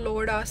 both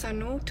ਲੋੜ ਆ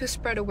ਸਾਨੂੰ to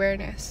spread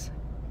awareness.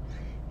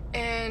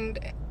 And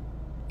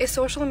ਇਸ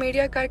social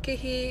media ਕਰਕੇ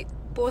ਹੀ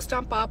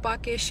ਪੋਸਟਾਂ ਪਾ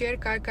ਕੇ ਸ਼ੇਅਰ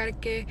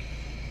ਕਰਕੇ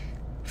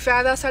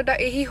ਫਾਇਦਾ ਸਾਡਾ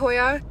ਇਹੀ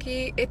ਹੋਇਆ ਕਿ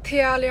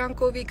ਇੱਥੇ ਵਾਲਿਆਂ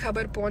ਕੋ ਵੀ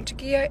ਖਬਰ ਪਹੁੰਚ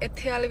ਗਈ ਹੈ,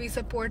 ਇੱਥੇ ਵਾਲੇ ਵੀ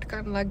ਸਪੋਰਟ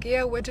ਕਰਨ ਲੱਗ ਗਏ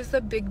ਆ, which is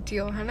a big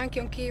deal, ਹੈ ਨਾ.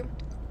 ਕਿਉਂਕਿ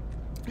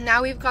now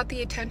we've got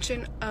the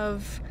attention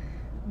of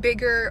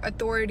bigger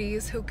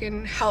authorities who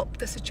can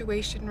help the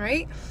situation,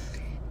 right?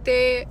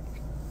 ਤੇ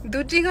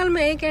ਦੂਜੀ ਗੱਲ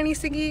ਮੈਂ ਇਹ ਕਹਿਣੀ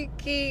ਸੀਗੀ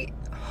ਕਿ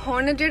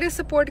ਹੁਣ ਜਿਹੜੇ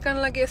ਸਪੋਰਟ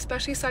ਕਰਨ ਲੱਗੇ,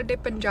 ਸਪੈਸ਼ਲੀ ਸਾਡੇ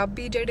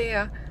ਪੰਜਾਬੀ ਜਿਹੜੇ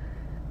ਆ,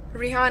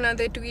 ਰਿਹਾਨਾ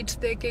ਦੇ ਟਵੀਟਸ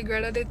ਦੇਖ ਕੇ,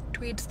 ਗ੍ਰੇਟਾ ਦੇ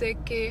ਟਵੀਟਸ ਦੇਖ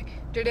ਕੇ,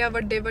 ਜਿਹੜੇ ਆ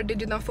ਵੱਡੇ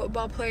ਜਿੱਦਾਂ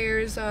ਫੁੱਟਬਾਲ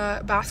ਪਲੇਅਰਸ,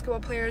 ਬਾਸਕਟਬਾਲ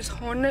ਪਲੇਅਰਸ,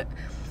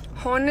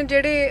 ਹੁਣ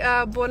ਜਿਹੜੇ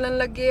ਬੋਲਣ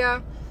ਲੱਗੇ ਆ.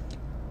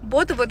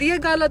 ਬਹੁਤ ਵਧੀਆ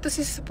ਗੱਲ ਆ,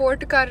 ਤੁਸੀਂ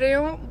ਸਪੋਰਟ ਕਰ ਰਹੇ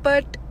ਹੋ.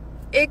 ਬਟ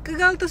ਇੱਕ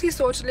ਗੱਲ ਤੁਸੀਂ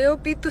ਸੋਚ ਲਿਓ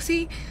ਵੀ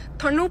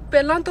ਤੁਹਾਨੂੰ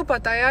ਪਹਿਲਾਂ ਤੋਂ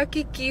ਪਤਾ ਆ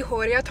ਕਿ ਕੀ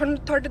ਹੋ ਰਿਹਾ,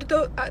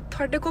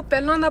 ਤੁਹਾਡੇ ਕੋਲ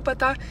ਪਹਿਲਾਂ ਦਾ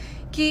ਪਤਾ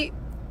ਕਿ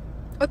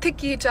ਉੱਥੇ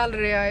ਕੀ ਚੱਲ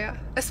ਰਿਹਾ ਆ,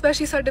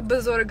 ਸਪੈਸ਼ਲੀ ਸਾਡੇ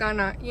ਬਜ਼ੁਰਗਾਂ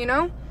ਨਾਲ, ਯੂ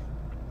ਨੋ.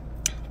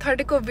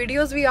 ਤੁਹਾਡੇ ਕੋਲ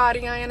ਵੀਡੀਓਜ਼ ਵੀ ਆ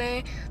ਰਹੀਆਂ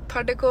ਨੇ,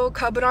 ਤੁਹਾਡੇ ਕੋਲ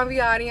ਖਬਰਾਂ ਵੀ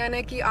ਆ ਰਹੀਆਂ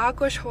ਨੇ ਕਿ ਆਹ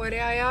ਕੁਛ ਹੋ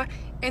ਰਿਹਾ ਆ,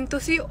 ਐਂਡ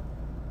ਤੁਸੀਂ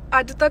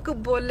ਅੱਜ ਤੱਕ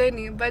ਬੋਲੇ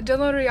ਨਹੀਂ, ਬਟ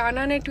ਜਦੋਂ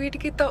ਰਿਆਨਾ ਨੇ ਟਵੀਟ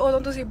ਕੀਤਾ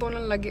ਉਦੋਂ ਤੁਸੀਂ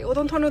ਬੋਲਣ ਲੱਗੇ,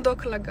 ਉਦੋਂ ਤੁਹਾਨੂੰ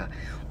ਦੁੱਖ ਲੱਗਾ।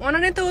 ਉਹਨਾਂ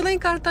ਨੇ ਤਾਂ ਉਦੋਂ ਹੀ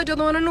ਕਰਤਾ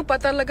ਜਦੋਂ ਉਹਨਾਂ ਨੂੰ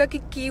ਪਤਾ ਲੱਗਾ ਕਿ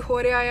ਕੀ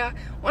ਹੋ ਰਿਹਾ ਆ।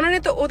 ਉਹਨਾਂ ਨੇ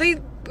ਤਾਂ ਉਦੋਂ ਹੀ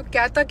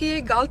ਕਹਿਤਾ ਕਿ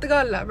ਇਹ ਗਲਤ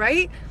ਗੱਲ ਆ,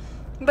 ਰਾਈਟ?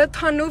 ਬਟ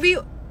ਤੁਹਾਨੂੰ ਵੀ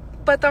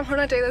ਪਤਾ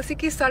ਹੋਣਾ ਚਾਹੀਦਾ ਸੀ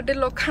ਕਿ ਸਾਡੇ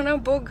ਲੋਕਾਂ ਨਾਲ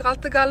ਬਹੁਤ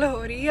ਗਲਤ ਗੱਲ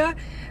ਹੋ ਰਹੀ ਆ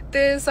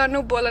ਤੇ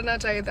ਸਾਨੂੰ ਬੋਲਣਾ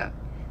ਚਾਹੀਦਾ।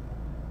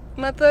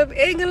 ਮਤਲਬ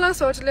ਇਹ ਗੱਲਾਂ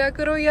ਸੋਚ ਲਿਆ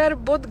ਕਰੋ ਯਾਰ,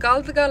 ਬਹੁਤ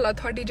ਗਲਤ ਗੱਲ ਆ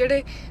ਤੁਹਾਡੀ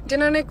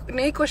ਜਿਨ੍ਹਾਂ ਨੇ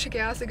ਨਹੀਂ ਕੁਛ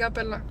ਕਿਹਾ ਸੀਗਾ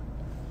ਪਹਿਲਾਂ।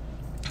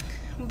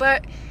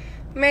 ਬਟ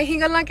ਮੈਂ ਇਹੀ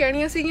ਗੱਲਾਂ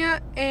ਕਹਿਣੀਆਂ ਸੀਗੀਆਂ।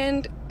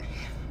 ਐਂਡ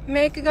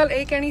ਮੈਂ ਇੱਕ ਗੱਲ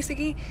ਇਹ ਕਹਿਣੀ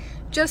ਸੀਗੀ,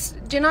 ਜਸਟ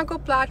ਜਿਨ੍ਹਾਂ ਕੋਲ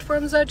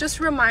ਪਲੇਟਫਾਰਮਸ ਆ,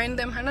 ਜਸਟ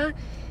ਰਿਮਾਈਂਡ them, ਹੈ ਨਾ,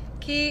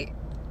 ਕਿ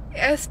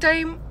ਇਸ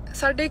ਟਾਈਮ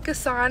ਸਾਡੇ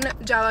ਕਿਸਾਨ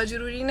ਜ਼ਿਆਦਾ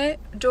ਜ਼ਰੂਰੀ ਨੇ।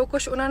 ਜੋ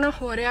ਕੁਛ ਉਹਨਾਂ ਨਾਲ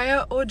ਹੋ ਰਿਹਾ ਆ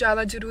ਉਹ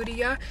ਜ਼ਿਆਦਾ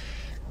ਜ਼ਰੂਰੀ ਆ।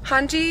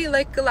 ਹਾਂਜੀ,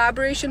 ਲਾਈਕ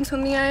ਕੋਲੈਬੋਰੇਸ਼ਨਸ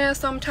ਹੁੰਦੀਆਂ ਆ,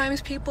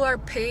 sometimes people are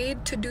paid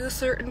to do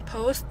certain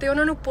post, ਤੇ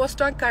ਉਹਨਾਂ ਨੂੰ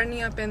ਪੋਸਟਾਂ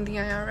ਕਰਨੀਆਂ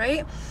ਪੈਂਦੀਆਂ ਆ,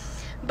 ਰਾਈਟ?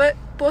 ਬਟ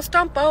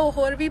ਪੋਸਟਾਂ ਪਾਓ,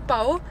 ਹੋਰ ਵੀ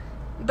ਪਾਓ,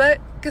 ਬਟ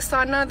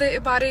ਕਿਸਾਨਾਂ ਦੇ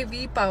ਬਾਰੇ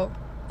ਵੀ ਪਾਓ,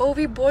 ਉਹ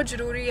ਵੀ ਬਹੁਤ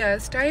ਜ਼ਰੂਰੀ ਹੈ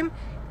ਇਸ time.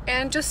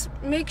 And just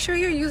make sure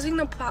you are using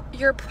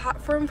your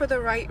platform for the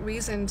right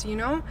reasons, you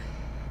know?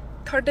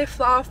 ਤੁਹਾਡੇ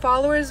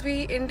followers ਵੀ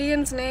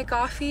ਇੰਡੀਅਨਸ ਨੇ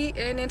ਕਾਫੀ,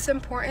 and it's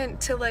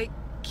important to like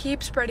keep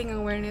spreading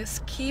awareness,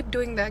 keep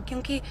doing that,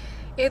 ਕਿਉਂਕਿ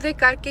ਇਹਦੇ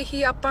ਕਰਕੇ ਹੀ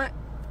ਆਪਾਂ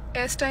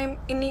ਇਸ ਟਾਈਮ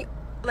ਇੰਨੀ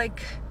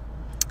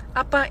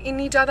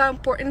ਜ਼ਿਆਦਾ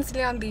ਇੰਪੋਰਟੈਂਸ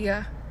ਲਿਆਂਦੀ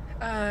ਆ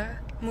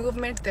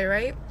ਮੂਵਮੈਂਟ ਤੇ,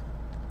 ਰਾਈਟ?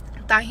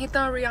 ਤਾਂ ਹੀ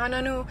ਤਾਂ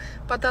ਰਿਆਨਾ ਨੂੰ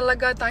ਪਤਾ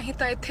ਲੱਗਾ, ਤਾਂ ਹੀ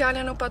ਤਾਂ ਇੱਥੇ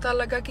ਵਾਲਿਆਂ ਨੂੰ ਪਤਾ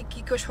ਲੱਗਾ ਕਿ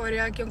ਕੀ ਕੁਛ ਹੋ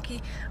ਰਿਹਾ, ਕਿਉਂਕਿ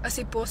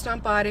ਅਸੀਂ ਪੋਸਟਾਂ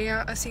ਪਾ ਰਹੇ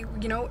ਹਾਂ, ਅਸੀਂ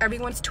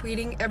everyone's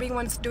tweeting,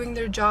 everyone's doing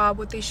their job,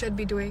 what they should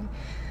be doing।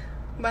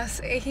 ਬਸ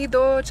ਇਹੀ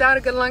 2-4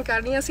 ਗੱਲਾਂ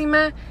ਕਰਨੀਆਂ ਸੀ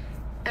ਮੈਂ।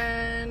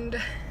 ਐਂਡ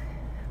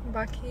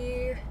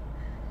ਬਾਕੀ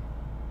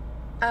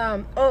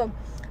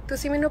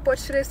ਤੁਸੀਂ ਮੈਨੂੰ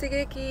ਪੁੱਛ ਰਹੇ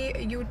ਸੀਗੇ ਕਿ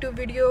YouTube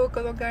ਵੀਡੀਓ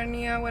ਕਦੋਂ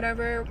ਕਰਨੀ ਆ,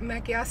 whatever। ਮੈਂ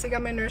ਕਿਹਾ ਸੀਗਾ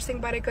ਮੈਂ ਨਰਸਿੰਗ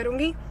ਬਾਰੇ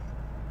ਕਰੂੰਗੀ,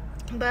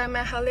 ਬਟ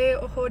ਮੈਂ ਹਾਲੇ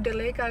ਉਹ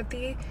ਡਿਲੇ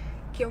ਕਰਤੀ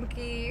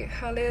ਕਿਉਂਕਿ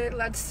ਹਾਲੇ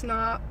let's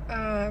not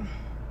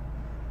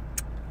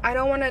I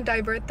don't want to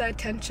divert the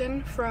attention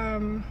from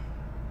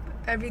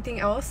everything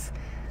else।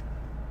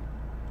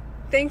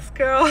 Thanks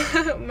girl।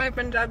 My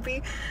Punjabi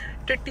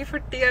tutti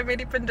frutti hai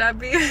meri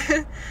Punjabi।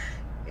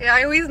 Yeah, I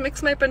always mix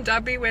my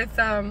Punjabi with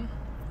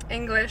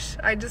English।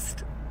 I just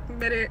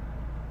mere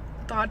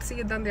thoughts ਹੀ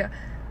ਇਦਾਂ ਦੇ ਆ।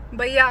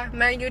 But yeah,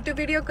 ਮੈਂ YouTube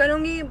video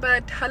ਕਰੂੰਗੀ,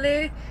 but ਹਾਲੇ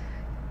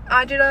ਆ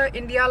ਜਿਹੜਾ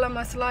India ਵਾਲਾ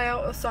ਮਸਲਾ ਆ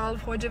ਉਹ ਸੋਲਵ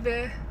ਹੋ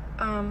ਜਾਵੇ।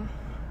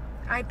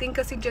 I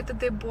think ਅਸੀਂ ਜਿੱਤ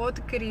ਦੇ ਬਹੁਤ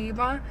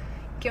ਕਰੀਬ ਆ,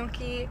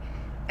 ਕਿਉਂਕਿ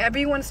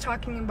everyone's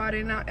talking about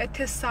it now।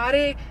 ਇੱਥੇ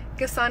ਸਾਰੇ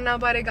ਕਿਸਾਨਾਂ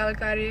ਬਾਰੇ ਗੱਲ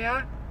ਕਰ ਰਹੇ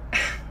ਆ।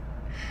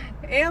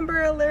 Amber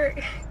alert।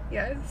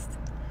 Yes,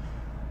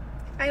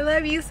 I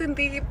love you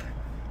Sandeep।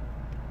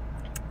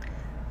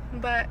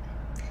 But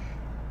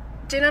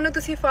ਜਿਨ੍ਹਾਂ ਨੂੰ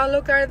ਤੁਸੀਂ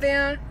ਫੋਲੋ ਕਰਦੇ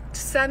ਆ,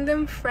 send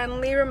them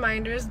friendly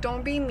reminders,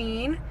 don't be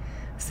mean,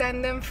 send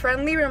them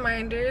friendly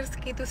reminders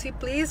ਕਿ ਤੁਸੀਂ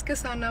ਪਲੀਜ਼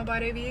ਕਿਸਾਨਾਂ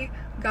ਬਾਰੇ ਵੀ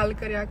ਗੱਲ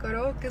ਕਰਿਆ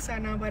ਕਰੋ,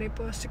 ਕਿਸਾਨਾਂ ਬਾਰੇ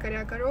ਪੋਸਟ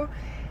ਕਰਿਆ ਕਰੋ।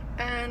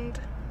 And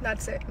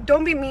that's it,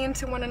 don't be mean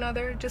to one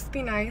another, just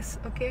be nice,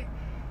 okay?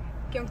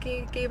 ਕਿਉਂਕਿ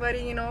ਕਈ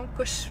ਵਾਰੀ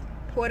ਕੁਛ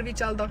ਹੋਰ ਵੀ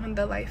ਚੱਲਦਾ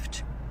ਹੁੰਦਾ ਲਾਈਫ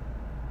 'ਚ।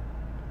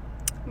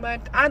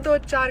 ਬਟ ਆਹ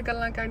 2-4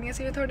 ਗੱਲਾਂ ਕਰਨੀਆਂ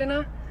ਸੀ ਤੁਹਾਡੇ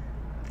ਨਾਲ।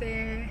 ਤੇ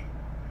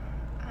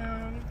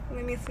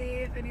let me see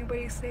if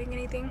anybody's saying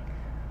anything।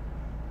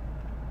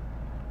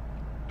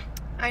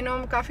 I know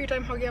coffee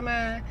time ਹੋ ਗਿਆ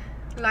ਮੈਂ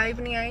ਲਾਈਵ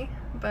ਨਹੀਂ ਆਈ,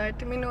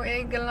 ਬਟ ਮੈਨੂੰ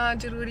ਇਹ ਗੱਲਾਂ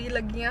ਜ਼ਰੂਰੀ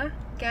ਲੱਗੀਆਂ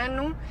ਕਹਿਣ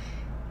ਨੂੰ।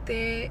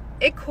 ਤੇ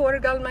ਇੱਕ ਹੋਰ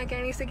ਗੱਲ ਮੈਂ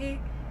ਕਹਿਣੀ ਸੀਗੀ,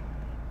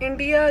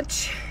 ਇੰਡੀਆ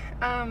 'ਚ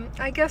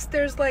I guess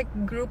there's like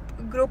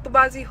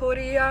ਗਰੁੱਪਬਾਜ਼ੀ ਹੋ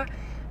ਰਹੀ ਆ,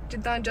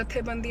 ਜਿੱਦਾਂ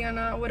ਜਥੇਬੰਦੀਆਂ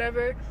ਨਾਲ,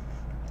 whatever।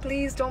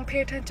 Please don't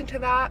pay attention to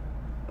that।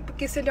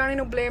 ਕਿਸੇ ਜਾਣੇ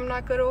ਨੂੰ ਬਲੇਮ ਨਾ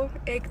ਕਰੋ,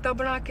 ਏਕਤਾ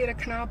ਬਣਾ ਕੇ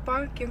ਰੱਖਣਾ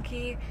ਆਪਾਂ,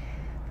 ਕਿਉਂਕਿ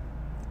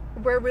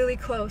we're really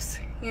close,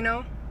 you know?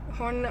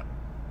 ਹੁਣ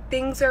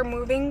things are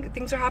moving,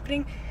 things are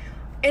happening।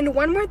 And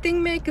one more thing,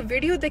 ਮੈਂ ਇੱਕ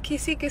ਵੀਡੀਓ ਦੇਖੀ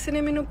ਸੀ, ਕਿਸੇ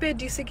ਨੇ ਮੈਨੂੰ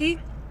ਭੇਜੀ ਸੀਗੀ,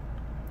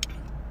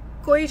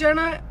 ਕੋਈ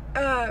ਜਣਾ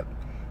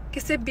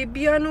ਕਿਸੇ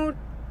ਬੀਬੀਆਂ ਨੂੰ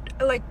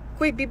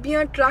ਕੋਈ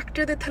ਬੀਬੀਆਂ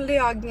ਟਰੈਕਟਰ ਦੇ ਥੱਲੇ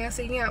ਆ ਗਈਆਂ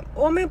ਸੀਗੀਆਂ।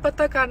 ਉਹ ਮੈਂ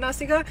ਪਤਾ ਕਰਨਾ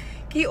ਸੀਗਾ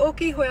ਕਿ ਉਹ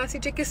ਕੀ ਹੋਇਆ ਸੀ।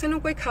 ਜੇ ਕਿਸੇ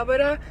ਨੂੰ ਕੋਈ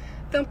ਖਬਰ ਆ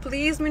ਤਾਂ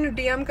ਪਲੀਜ਼ ਮੈਨੂੰ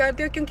DM ਕਰ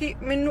ਦਿਓ, ਕਿਉਂਕਿ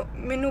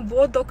ਮੈਨੂੰ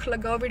ਬਹੁਤ ਦੁੱਖ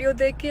ਲੱਗਾ ਉਹ ਵੀਡੀਓ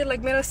ਦੇਖ ਕੇ।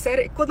 ਮੇਰਾ ਸਿਰ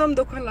ਇੱਕੋਦਮ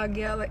ਦੁਖਣ ਲੱਗ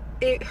ਗਿਆ।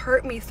 It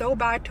hurt me so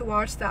bad to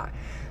watch that।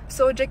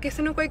 ਸੋ ਜੇ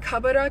ਕਿਸੇ ਨੂੰ ਕੋਈ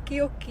ਖਬਰ ਆ ਕਿ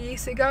ਉਹ ਕੀ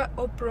ਸੀਗਾ,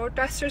 ਉਹ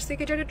ਪ੍ਰੋਟੈਸਟਰ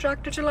ਸੀਗੇ ਜਿਹੜੇ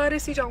ਟਰੈਕਟਰ ਚਲਾ ਰਹੇ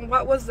ਸੀ, ਜਾਂ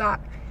what was that,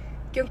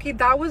 ਕਿਉਂਕਿ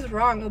that was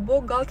wrong, ਉਹ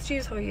ਬਹੁਤ ਗਲਤ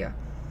ਚੀਜ਼ ਹੋਈ ਆ।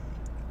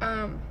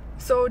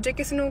 ਸੋ ਜੇ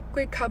ਕਿਸੇ ਨੂੰ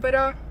ਕੋਈ ਖਬਰ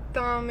ਆ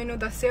ਤਾਂ ਮੈਨੂੰ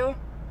ਦੱਸਿਓ,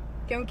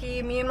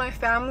 ਕਿਉਂਕਿ me and my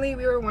family,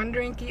 we were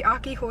wondering ਕਿ ਆ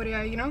ਕੀ ਹੋ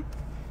ਰਿਹਾ, you know?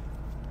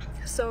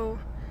 So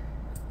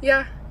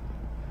yeah,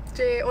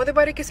 ਜੇ ਉਹਦੇ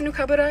ਬਾਰੇ ਕਿਸੇ ਨੂੰ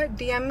ਖਬਰ ਆ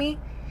DM me।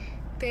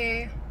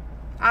 ਤੇ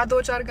ਆਹ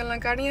 2-4 ਗੱਲਾਂ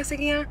ਕਰਨੀਆਂ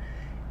ਸੀਗੀਆਂ।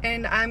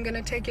 And I'm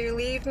gonna take your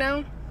leave now।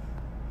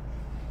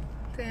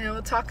 Then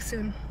we'll talk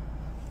soon।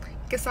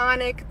 Kisan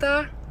Ekta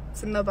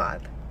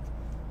Zindabad।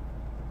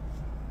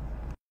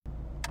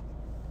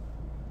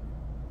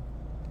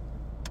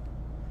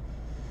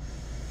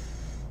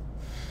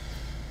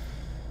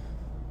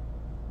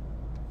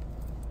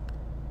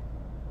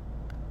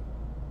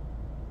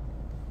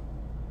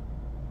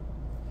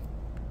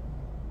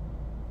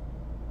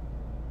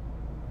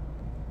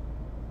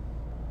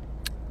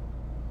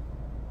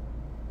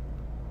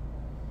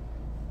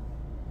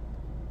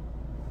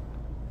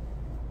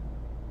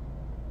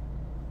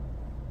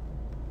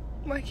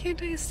 Why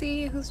can't I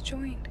see who's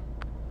joined?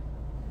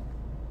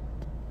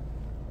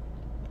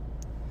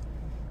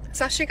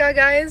 ਸਤਿ ਸ਼੍ਰੀ ਅਕਾਲ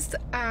guys,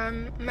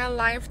 ਮੈਂ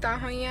ਲਾਈਵ ਤਾਂ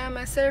ਹੋਈ ਹਾਂ।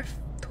 ਮੈਂ ਸਿਰਫ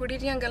ਥੋੜੀ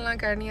ਜਿਹੀਆਂ ਗੱਲਾਂ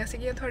ਕਰਨੀਆਂ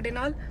ਸੀਗੀਆਂ ਤੁਹਾਡੇ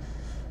ਨਾਲ।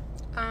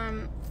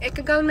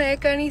 ਇੱਕ ਗੱਲ ਮੈਂ ਇਹ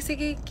ਕਰਨੀ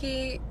ਸੀਗੀ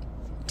ਕਿ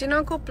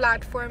ਜਿਨ੍ਹਾਂ ਕੋ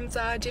ਪਲੇਟਫਾਰਮਸ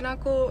ਆ, ਜਿਨ੍ਹਾਂ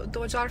ਕੋ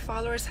 2-4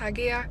 ਫਾਲੋਅਰਸ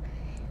ਹੈਗੇ ਆ,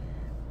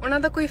 ਉਹਨਾਂ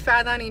ਦਾ ਕੋਈ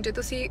ਫਾਇਦਾ ਨਹੀਂ ਜੇ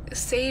ਤੁਸੀਂ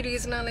ਸਹੀ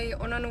ਰੀਜ਼ਨਾਂ ਲਈ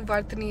ਉਹਨਾਂ ਨੂੰ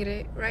ਵਰਤ ਨਹੀਂ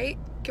ਰਹੇ, ਰਾਈਟ?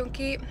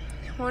 ਕਿਉਂਕਿ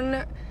ਹੁਣ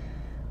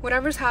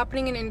whatever's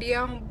happening in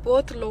India,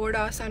 ਬਹੁਤ ਲੋੜ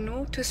ਆ ਸਾਨੂੰ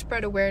to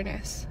spread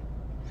awareness,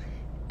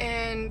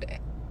 and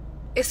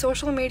ਇਹ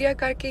social media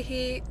ਕਰਕੇ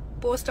ਹੀ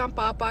ਪੋਸਟਾਂ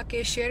ਪਾ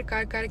ਕੇ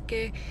ਸ਼ੇਅਰ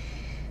ਕਰਕੇ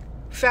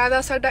ਫਾਇਦਾ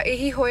ਸਾਡਾ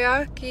ਇਹੀ ਹੋਇਆ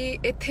ਕਿ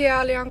ਇੱਥੇ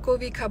ਵਾਲਿਆਂ ਕੋ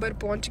ਵੀ ਖਬਰ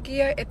ਪਹੁੰਚ ਗਈ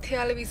ਹੈ, ਇੱਥੇ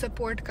ਵਾਲੇ ਵੀ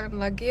ਸਪੋਰਟ ਕਰਨ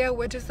ਲੱਗ ਗਏ ਆ,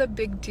 which is a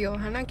big deal,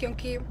 ਹੈ ਨਾ?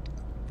 ਕਿਉਂਕਿ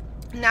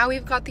now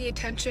we've got the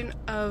attention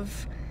of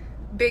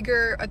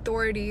bigger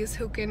authorities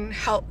who can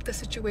help the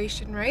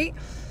situation, right?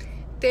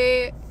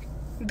 ਤੇ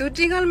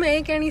ਦੂਜੀ ਗੱਲ ਮੈਂ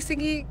ਇਹ ਕਹਿਣੀ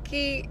ਸੀਗੀ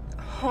ਕਿ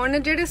ਹੁਣ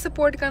ਜਿਹੜੇ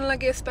ਸਪੋਰਟ ਕਰਨ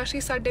ਲੱਗੇ, ਸਪੈਸ਼ਲੀ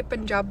ਸਾਡੇ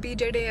ਪੰਜਾਬੀ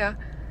ਜਿਹੜੇ ਆ,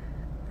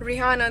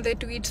 ਰਿਹਾਨਾ ਦੇ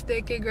ਟਵੀਟਸ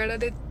ਦੇਖ ਕੇ, ਗ੍ਰੇਟਾ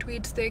ਦੇ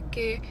ਟਵੀਟਸ ਦੇਖ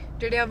ਕੇ,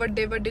 ਜਿਹੜੇ ਆ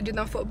ਵੱਡੇ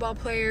ਜਿੱਦਾਂ ਫੁੱਟਬਾਲ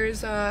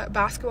ਪਲੇਅਰਸ,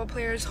 ਬਾਸਕਟਬਾਲ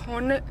ਪਲੇਅਰਸ,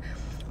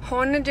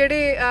 ਹੁਣ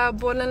ਜਿਹੜੇ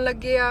ਬੋਲਣ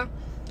ਲੱਗੇ ਆ।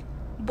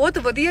 ਬਹੁਤ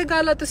ਵਧੀਆ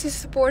ਗੱਲ ਆ, ਤੁਸੀਂ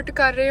ਸਪੋਰਟ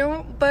ਕਰ ਰਹੇ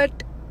ਹੋ,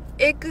 ਬਟ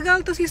ਇੱਕ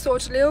ਗੱਲ ਤੁਸੀਂ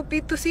ਸੋਚ ਲਿਓ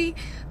ਵੀ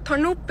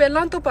ਤੁਹਾਨੂੰ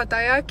ਪਹਿਲਾਂ ਤੋਂ ਪਤਾ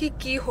ਆ ਕਿ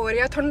ਕੀ ਹੋ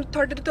ਰਿਹਾ,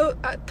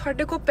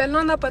 ਤੁਹਾਡੇ ਕੋਲ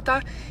ਪਹਿਲਾਂ ਦਾ ਪਤਾ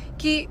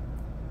ਕਿ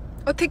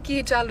ਉੱਥੇ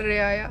ਕੀ ਚੱਲ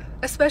ਰਿਹਾ ਆ,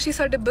 ਸਪੈਸ਼ਲੀ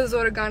ਸਾਡੇ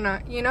ਬਜ਼ੁਰਗਾਂ ਨਾਲ,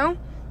 ਯੂ ਨੋ।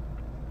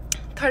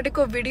 ਤੁਹਾਡੇ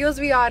ਕੋਲ ਵੀਡੀਓਜ਼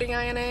ਵੀ ਆ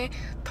ਰਹੀਆਂ ਨੇ,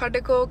 ਤੁਹਾਡੇ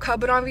ਕੋਲ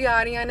ਖਬਰਾਂ ਵੀ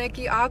ਆ ਰਹੀਆਂ ਨੇ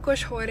ਕਿ ਆਹ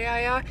ਕੁਛ ਹੋ ਰਿਹਾ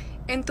ਆ,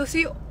 ਐਂਡ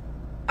ਤੁਸੀਂ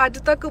ਅੱਜ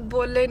ਤੱਕ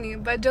ਬੋਲੇ ਨਹੀਂ।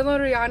 ਬਟ ਜਦੋਂ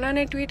ਰਿਆਨਾ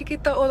ਨੇ ਟਵੀਟ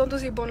ਕੀਤਾ ਉਦੋਂ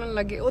ਤੁਸੀਂ ਬੋਲਣ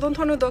ਲੱਗੇ, ਉਦੋਂ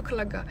ਤੁਹਾਨੂੰ ਦੁੱਖ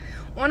ਲੱਗਾ।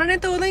 ਉਹਨਾਂ ਨੇ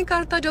ਤਾਂ ਉਦੋਂ ਹੀ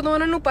ਕਰਤਾ ਜਦੋਂ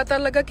ਉਹਨਾਂ ਨੂੰ ਪਤਾ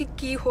ਲੱਗਾ ਕਿ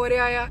ਕੀ ਹੋ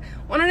ਰਿਹਾ ਆ,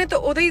 ਉਹਨਾਂ ਨੇ ਤਾਂ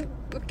ਉਦੋਂ ਹੀ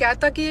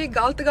ਕਹਿਤਾ ਕਿ ਇਹ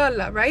ਗਲਤ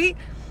ਗੱਲ ਆ, ਰਾਈਟ?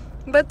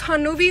 ਬਟ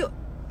ਤੁਹਾਨੂੰ ਵੀ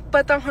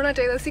ਪਤਾ ਹੋਣਾ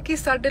ਚਾਹੀਦਾ ਸੀ ਕਿ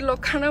ਸਾਡੇ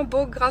ਲੋਕਾਂ ਨਾਲ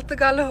ਬਹੁਤ ਗਲਤ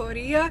ਗੱਲ ਹੋ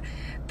ਰਹੀ ਆ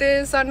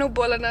ਤੇ ਸਾਨੂੰ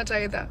ਬੋਲਣਾ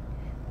ਚਾਹੀਦਾ।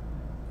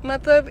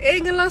 ਮਤਲਬ ਇਹ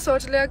ਗੱਲਾਂ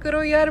ਸੋਚ ਲਿਆ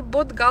ਕਰੋ ਯਾਰ,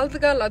 ਬਹੁਤ ਗਲਤ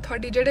ਗੱਲ ਆ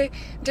ਤੁਹਾਡੀ,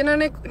 ਜਿਨ੍ਹਾਂ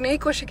ਨੇ ਨਹੀਂ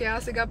ਕੁਛ ਕਿਹਾ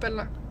ਸੀਗਾ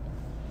ਪਹਿਲਾਂ।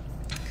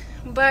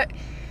 ਬਟ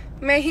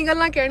ਮੈਂ ਇਹੀ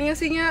ਗੱਲਾਂ ਕਹਿਣੀਆਂ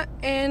ਸੀਗੀਆਂ,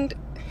 ਐਂਡ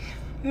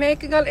ਮੈਂ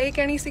ਇੱਕ ਗੱਲ ਇਹ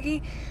ਕਹਿਣੀ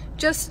ਸੀਗੀ,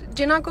 ਜਸਟ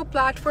ਜਿਨ੍ਹਾਂ ਕੋਲ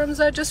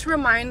ਪਲੇਟਫਾਰਮਸ ਆ, ਜਸਟ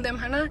ਰਿਮਾਈਂਡ ਦੈਮ,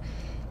 ਹੈ ਨਾ,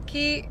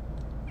 ਕਿ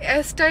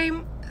ਇਸ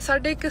ਟਾਈਮ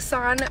ਸਾਡੇ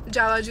ਕਿਸਾਨ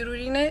ਜ਼ਿਆਦਾ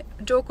ਜ਼ਰੂਰੀ ਨੇ।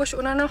 ਜੋ ਕੁਛ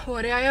ਉਹਨਾਂ ਨਾਲ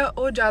ਹੋ ਰਿਹਾ ਆ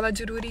ਉਹ ਜ਼ਿਆਦਾ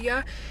ਜ਼ਰੂਰੀ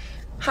ਆ।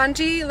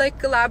 ਹਾਂਜੀ, ਲਾਈਕ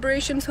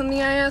ਕੋਲੈਬੋਰੇਸ਼ਨਸ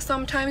ਹੁੰਦੀਆਂ ਆ,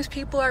 sometimes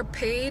people are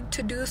paid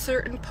to do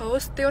certain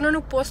post, ਤੇ ਉਹਨਾਂ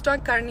ਨੂੰ ਪੋਸਟਾਂ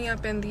ਕਰਨੀਆਂ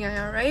ਪੈਂਦੀਆਂ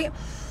ਆ, ਰਾਈਟ?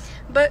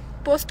 ਬਟ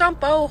ਪੋਸਟਾਂ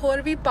ਪਾਓ,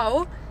 ਹੋਰ ਵੀ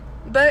ਪਾਓ,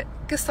 ਬਟ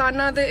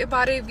ਕਿਸਾਨਾਂ ਦੇ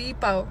ਬਾਰੇ ਵੀ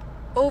ਪਾਓ,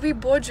 ਉਹ ਵੀ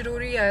ਬਹੁਤ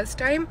ਜ਼ਰੂਰੀ ਹੈ ਇਸ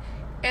time.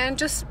 And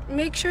just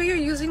make sure you are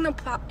using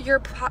your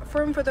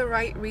platform for the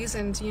right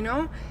reasons, you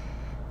know.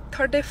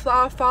 ਤੁਹਾਡੇ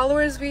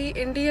ਫਾਲੋਅਰਸ ਵੀ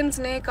ਇੰਡੀਅਨਸ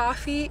ਨੇ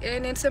ਕਾਫੀ,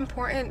 and it's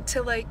important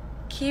to like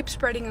keep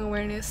spreading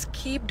awareness,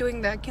 keep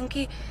doing that,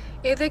 ਕਿਉਂਕਿ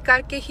ਇਹਦੇ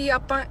ਕਰਕੇ ਹੀ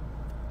ਆਪਾਂ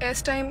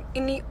ਇਸ ਟਾਈਮ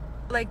ਇੰਨੀ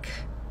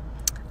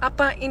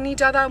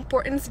ਜ਼ਿਆਦਾ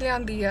ਇੰਪੋਰਟੈਂਸ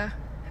ਲਿਆਂਦੀ ਆ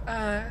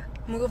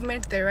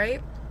ਮੂਵਮੈਂਟ 'ਤੇ,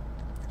 ਰਾਈਟ?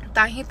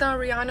 ਤਾਂ ਹੀ ਤਾਂ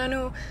ਰਿਆਨਾ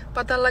ਨੂੰ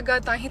ਪਤਾ ਲੱਗਾ,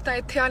 ਤਾਂ ਹੀ ਤਾਂ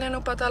ਇੱਥੇ ਵਾਲਿਆਂ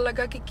ਨੂੰ ਪਤਾ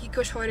ਲੱਗਾ ਕਿ ਕੀ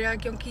ਕੁਛ ਹੋ ਰਿਹਾ,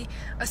 ਕਿਉਂਕਿ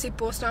ਅਸੀਂ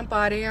ਪੋਸਟਾਂ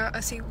ਪਾ ਰਹੇ ਹਾਂ,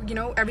 ਅਸੀਂ, you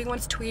know,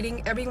 everyone's tweeting,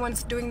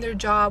 everyone's doing their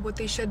job, what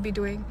they should be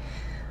doing.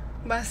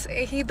 ਬਸ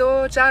ਇਹੀ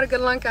 2-4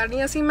 ਗੱਲਾਂ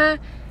ਕਰਨੀਆਂ ਸੀ ਮੈਂ,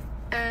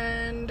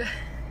 ਐਂਡ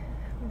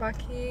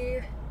ਬਾਕੀ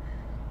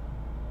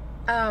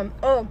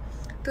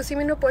ਤੁਸੀਂ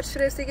ਮੈਨੂੰ ਪੁੱਛ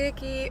ਰਹੇ ਸੀਗੇ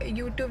ਕਿ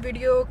YouTube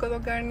ਵੀਡੀਓ ਕਦੋਂ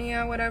ਕਰਨੀ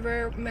ਆ,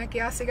 whatever। ਮੈਂ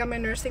ਕਿਹਾ ਸੀਗਾ ਮੈਂ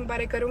ਨਰਸਿੰਗ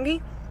ਬਾਰੇ ਕਰੂੰਗੀ,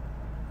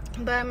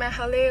 ਬਟ ਮੈਂ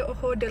ਹਾਲੇ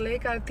ਉਹ ਡਿਲੇ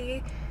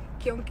ਕਰਤੀ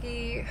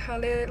ਕਿਉਂਕਿ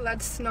ਹਾਲੇ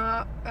let's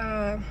not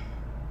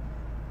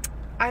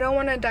I don't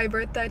want to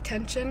divert the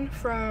attention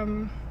from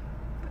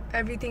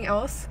everything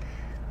else.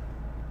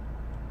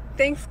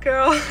 Thanks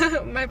girl.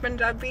 My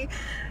Punjabi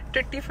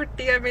tutti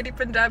frutti hai meri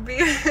Punjabi.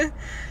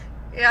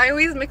 Yeah, I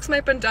always mix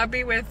my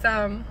Punjabi with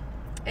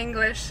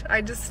English. I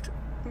just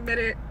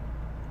mere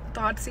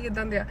thoughts ਹੀ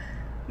ਇੱਦਾਂ ਦੇ ਆ।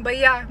 But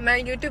ਯਾ, ਮੈਂ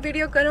YouTube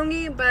video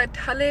ਕਰੂੰਗੀ, but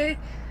ਹਾਲੇ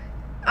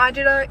ਆ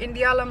ਜਿਹੜਾ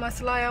India ਵਾਲਾ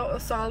ਮਸਲਾ ਆ ਉਹ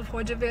ਸੋਲਵ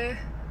ਹੋ ਜਾਵੇ।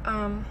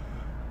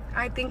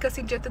 ਆਈ ਥਿੰਕ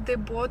ਅਸੀਂ ਜਿੱਤ ਦੇ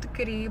ਬਹੁਤ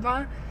ਕਰੀਬ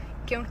ਆ,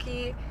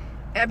 ਕਿਉਂਕਿ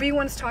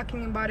everyone's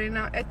talking about it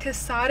now. ਇੱਥੇ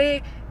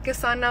ਸਾਰੇ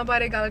ਕਿਸਾਨਾਂ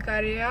ਬਾਰੇ ਗੱਲ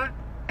ਕਰ ਰਹੇ ਆ।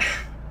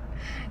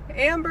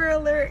 Amber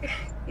alert.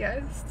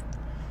 Yes,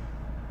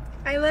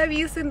 I love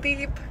you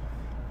Sandeep.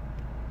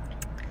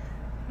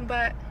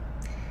 But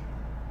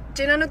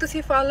ਜਿਨ੍ਹਾਂ ਨੂੰ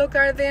ਤੁਸੀਂ ਫੋਲੋ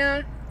ਕਰਦੇ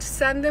ਆ,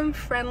 send them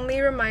friendly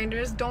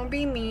reminders, don't be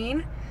mean,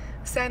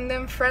 send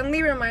them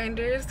friendly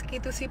reminders ਕਿ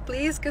ਤੁਸੀਂ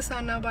ਪਲੀਜ਼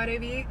ਕਿਸਾਨਾਂ ਬਾਰੇ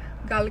ਵੀ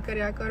ਗੱਲ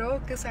ਕਰਿਆ ਕਰੋ,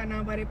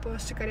 ਕਿਸਾਨਾਂ ਬਾਰੇ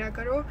ਪੋਸਟ ਕਰਿਆ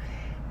ਕਰੋ,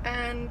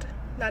 and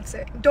that's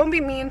it. Don't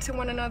be mean to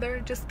one another,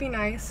 just be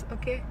nice,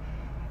 okay?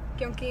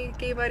 ਕਿਉਂਕਿ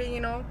ਕਈ ਵਾਰੀ,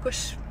 you know, ਕੁਛ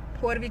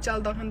ਹੋਰ ਵੀ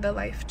ਚੱਲਦਾ ਹੁੰਦਾ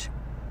ਲਾਈਫ 'ਚ।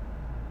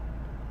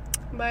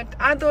 ਬਟ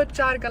ਆਹ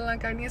 2-4 ਗੱਲਾਂ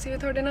ਕਰਨੀਆਂ ਸੀ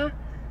ਤੁਹਾਡੇ ਨਾਲ,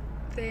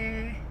 ਤੇ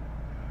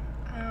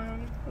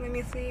let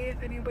me see if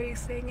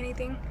anybody's saying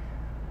anything.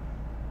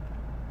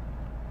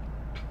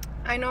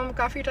 I know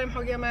coffee time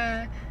ਹੋ ਗਿਆ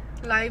ਮੈਂ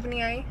ਲਾਈਵ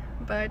ਨਹੀਂ ਆਈ,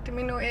 ਬਟ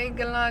ਮੈਨੂੰ ਇਹ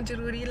ਗੱਲਾਂ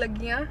ਜ਼ਰੂਰੀ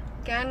ਲੱਗੀਆਂ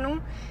ਕਹਿਣ ਨੂੰ।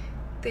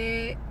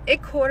 ਤੇ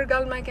ਇੱਕ ਹੋਰ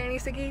ਗੱਲ ਮੈਂ ਕਹਿਣੀ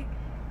ਸੀਗੀ,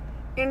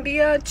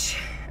 ਇੰਡੀਆ 'ਚ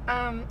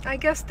I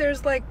guess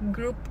there's like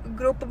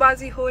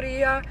ਗਰੁੱਪਬਾਜ਼ੀ ਹੋ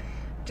ਰਹੀ ਆ,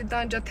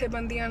 ਜਿੱਦਾਂ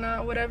ਜਥੇਬੰਦੀਆਂ ਨਾਲ,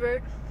 whatever।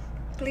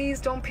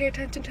 Please don't pay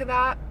attention to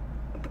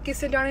that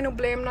किसी जाने नूं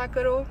ब्लेम ना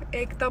करो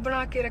एकता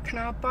बना के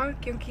रखना आपां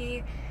क्योंकि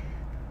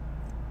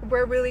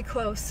we're really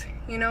close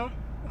you know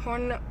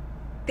ਹੁਣ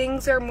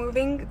things are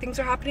moving things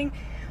are happening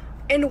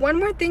and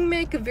one more thing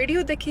मैं एक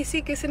वीडियो देखी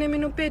सी किसी ने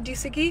मैनू भेजी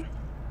सीगी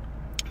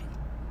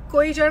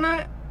कोई जाना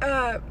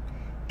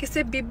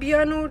किसी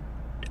बीबियां नू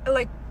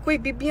like कोई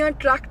बीबियां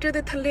ट्रैक्टर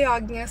दे थल्ले आ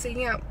गईयां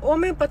सीगियां ਉਹ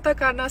मैं पता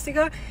करना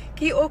सीगा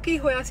कि ਉਹ ਕੀ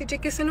ਹੋਇਆ ਸੀ ਜੇ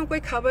ਕਿਸੇ ਨੂੰ ਕੋਈ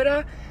ਖਬਰ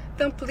ਆ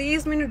ਤਾਂ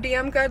प्लीज़ मैनू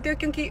DM कर दियो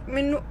क्योंकि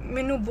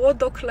मैनू बहुत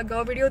दुख लगा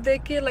वो वीडियो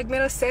देख के like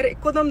मेरा सिर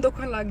एकदम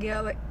दुखन लग गया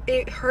like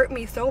it hurt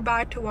me so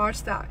bad to watch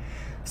that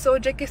so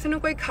जे किसी ਨੂੰ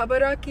ਕੋਈ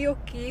ਖਬਰ ਆ ਕਿ ਉਹ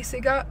ਕੀ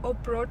ਸੀਗਾ ਉਹ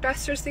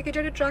ਪ੍ਰੋਟੈਸਟਰ ਸੀ ਕਿ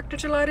ਜਿਹੜੇ ਟਰੈਕਟਰ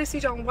ਚਲਾ ਰਹੇ ਸੀ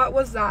ਜਾਂ what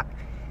was that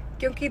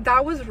क्योंकि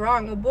that was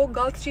wrong ਉਹ ਬਹੁਤ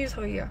ਗਲਤ ਚੀਜ਼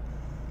ਹੋਈ ਆ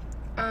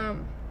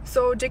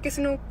so ਜੇ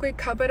ਕਿਸੇ ਨੂੰ ਕੋਈ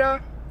ਖਬਰ ਆ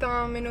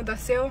ਤਾਂ ਮੈਨੂੰ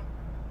ਦੱਸਿਓ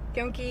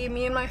क्योंकि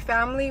me and my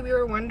family we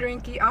were wondering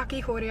कि आ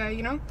की हो रहा है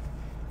you know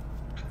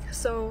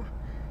so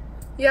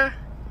yeah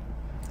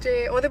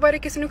ਜੇ ਉਹਦੇ ਬਾਰੇ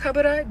ਕਿਸੇ ਨੂੰ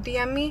ਖਬਰ ਆ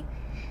DM me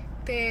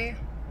ਤੇ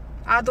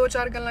ਆ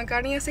 2-4 ਗੱਲਾਂ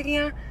ਕਰਨੀਆਂ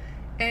ਸੀਗੀਆਂ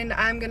and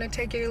I'm gonna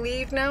take your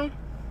leave now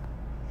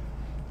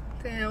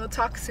ਤੇ we'll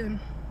talk soon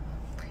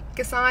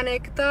ਕਿਸਾਨ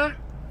ਏਕਤਾ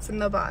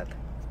ਜ਼ਿੰਦਾਬਾਦ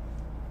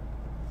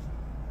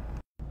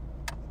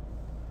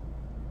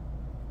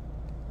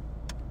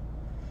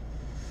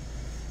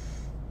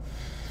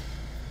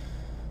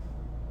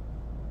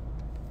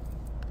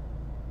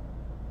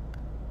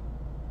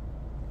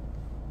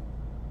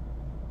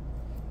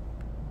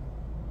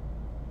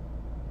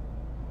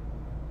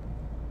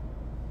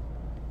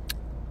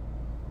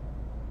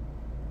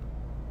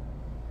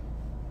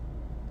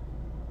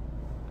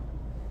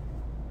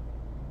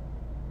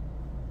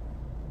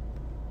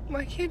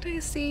Why can't I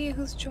see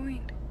who's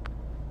joined?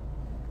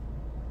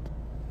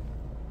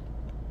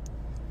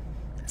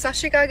 ਸਤਿ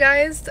ਸ਼੍ਰੀ ਅਕਾਲ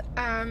guys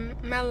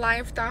ਮੈਂ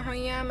ਲਾਈਵ ਤਾਂ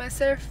ਹੋਈ ਆ ਮੈਂ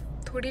ਸਿਰਫ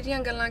ਥੋੜੀ ਜਿਹੀਆਂ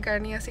ਗੱਲਾਂ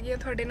ਕਰਨੀਆਂ ਸੀਗੀਆਂ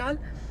ਤੁਹਾਡੇ ਨਾਲ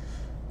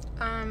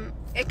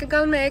ਇੱਕ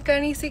ਗੱਲ ਮੈਂ ਇਹ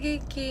ਕਰਨੀ ਸੀਗੀ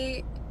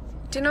ਕਿ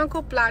ਜਿਨ੍ਹਾਂ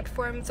ਕੋ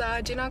ਪਲੇਟਫਾਰਮਸ ਆ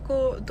ਜਿਨ੍ਹਾਂ ਕੋ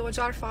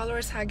 2-4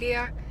 ਫਾਲੋਅਰਸ ਹੈਗੇ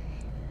ਆ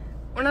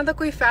ਉਹਨਾਂ ਦਾ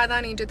ਕੋਈ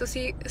ਫਾਇਦਾ ਨਹੀਂ ਜੇ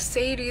ਤੁਸੀਂ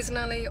ਸਹੀ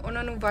ਰੀਜ਼ਨਾਂ ਲਈ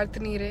ਉਹਨਾਂ ਨੂੰ ਵਰਤ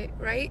ਨਹੀਂ ਰਹੇ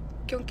ਰਾਈਟ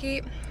ਕਿਉਂਕਿ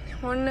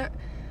ਹੁਣ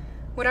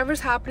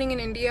whatever's happening in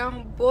India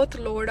both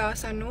ਲੋੜ ਆ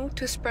ਸਾਨੂੰ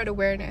to spread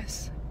awareness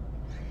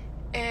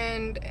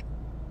and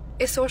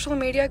ਇਹ social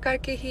media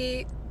ਕਰਕੇ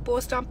ਹੀ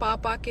ਪੋਸਟਾਂ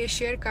ਪਾ ਕੇ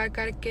ਸ਼ੇਅਰ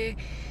ਕਰਕੇ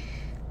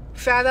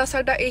ਫਾਇਦਾ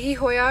ਸਾਡਾ ਇਹੀ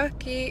ਹੋਇਆ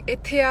ਕਿ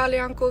ਇੱਥੇ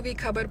ਵਾਲਿਆਂ ਕੋ ਵੀ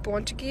ਖਬਰ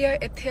ਪਹੁੰਚ ਗਈ ਹੈ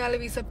ਇੱਥੇ ਵਾਲੇ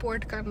ਵੀ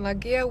ਸਪੋਰਟ ਕਰਨ ਲੱਗ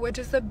ਗਏ ਆ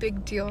which is a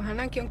big deal ਹੈ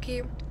ਨਾ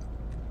ਕਿਉਂਕਿ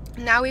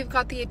now we've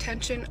got the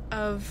attention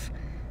of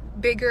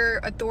bigger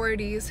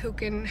authorities who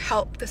can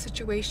help the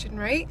situation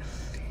right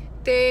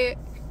ਤੇ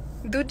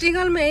ਦੂਜੀ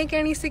ਗੱਲ ਮੈਂ ਇਹ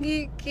ਕਹਿਣੀ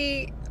ਸੀਗੀ ਕਿ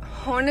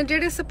ਹੁਣ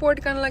ਜਿਹੜੇ ਸਪੋਰਟ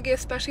ਕਰਨ ਲੱਗੇ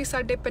ਸਪੈਸ਼ਲੀ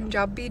ਸਾਡੇ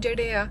ਪੰਜਾਬੀ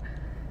ਜਿਹੜੇ ਆ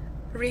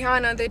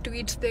ਰਿਹਾਨਾ ਦੇ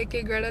ਟਵੀਟਸ ਦੇਖ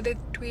ਕੇ ਗ੍ਰੇਟਾ ਦੇ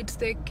ਟਵੀਟਸ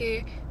ਦੇਖ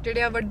ਕੇ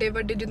ਜਿਹੜੇ ਆ ਵੱਡੇ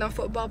ਜਿੱਦਾਂ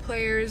ਫੁੱਟਬਾਲ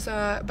ਪਲੇਅਰਸ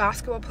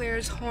ਬਾਸਕਟਬਾਲ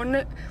ਪਲੇਅਰਸ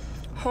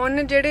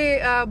ਹੁਣ ਜਿਹੜੇ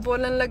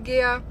ਬੋਲਣ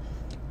ਲੱਗੇ ਆ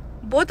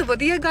ਬਹੁਤ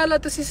ਵਧੀਆ ਗੱਲ ਆ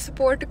ਤੁਸੀਂ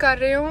ਸਪੋਰਟ ਕਰ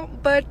ਰਹੇ ਹੋ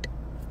ਬਟ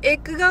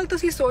ਇੱਕ ਗੱਲ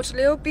ਤੁਸੀਂ ਸੋਚ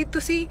ਲਿਓ ਵੀ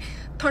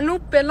ਤੁਹਾਨੂੰ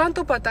ਪਹਿਲਾਂ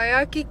ਤੋਂ ਪਤਾ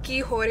ਆ ਕਿ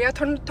ਕੀ ਹੋ ਰਿਹਾ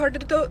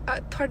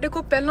ਤੁਹਾਡੇ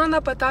ਕੋਲ ਪਹਿਲਾਂ ਦਾ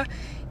ਪਤਾ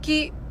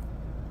ਕਿ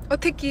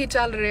ਉੱਥੇ ਕੀ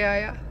ਚੱਲ ਰਿਹਾ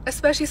ਆ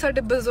ਸਪੈਸ਼ਲੀ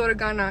ਸਾਡੇ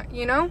ਬਜ਼ੁਰਗਾਂ ਨਾਲ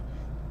ਯੂ ਨੋ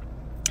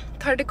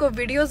ਤੁਹਾਡੇ ਕੋਲ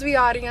ਵੀਡੀਓਜ਼ ਵੀ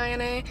ਆ ਰਹੀਆਂ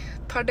ਨੇ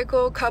ਤੁਹਾਡੇ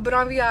ਕੋਲ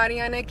ਖਬਰਾਂ ਵੀ ਆ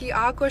ਰਹੀਆਂ ਨੇ ਕਿ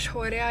ਆਹ ਕੁਛ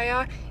ਹੋ ਰਿਹਾ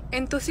ਆ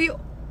ਐਂਡ ਤੁਸੀਂ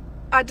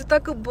ਅੱਜ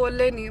ਤੱਕ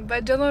ਬੋਲੇ ਨਹੀਂ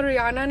ਬਟ ਜਦੋਂ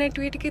ਰਿਆਨਾ ਨੇ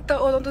ਟਵੀਟ ਕੀਤਾ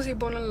ਉਦੋਂ ਤੁਸੀਂ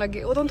ਬੋਲਣ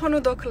ਲੱਗੇ ਉਦੋਂ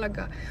ਤੁਹਾਨੂੰ ਦੁੱਖ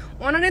ਲੱਗਾ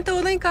ਉਹਨਾਂ ਨੇ ਤਾਂ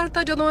ਉਦੋਂ ਹੀ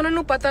ਕਰਤਾ ਜਦੋਂ ਉਹਨਾਂ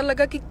ਨੂੰ ਪਤਾ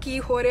ਲੱਗਾ ਕਿ ਕੀ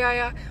ਹੋ ਰਿਹਾ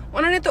ਆ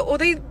ਉਹਨਾਂ ਨੇ ਤਾਂ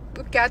ਉਦੋਂ ਹੀ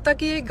ਕਹਿਤਾ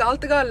ਕਿ ਇਹ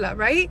ਗਲਤ ਗੱਲ ਆ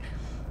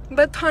ਰਾਈਟ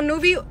ਬਟ ਤੁਹਾਨੂੰ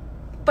ਵੀ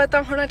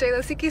ਪਤਾ ਹੋਣਾ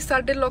ਚਾਹੀਦਾ ਸੀ ਕਿ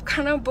ਸਾਡੇ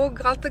ਲੋਕਾਂ ਨਾਲ ਬਹੁਤ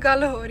ਗਲਤ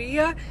ਗੱਲ ਹੋ ਰਹੀ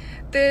ਆ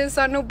ਤੇ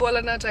ਸਾਨੂੰ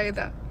ਬੋਲਣਾ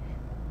ਚਾਹੀਦਾ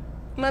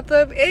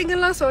ਮਤਲਬ ਇਹ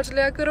ਗੱਲਾਂ ਸੋਚ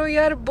ਲਿਆ ਕਰੋ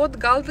ਯਾਰ ਬਹੁਤ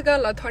ਗਲਤ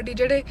ਗੱਲ ਆ ਤੁਹਾਡੀ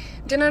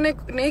ਜਿਨ੍ਹਾਂ ਨੇ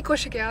ਨਹੀਂ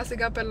ਕੁਛ ਕਿਹਾ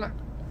ਸੀਗਾ ਪਹਿਲਾਂ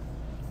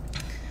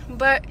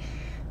ਬਟ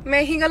ਮੈਂ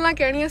ਇਹੀ ਗੱਲਾਂ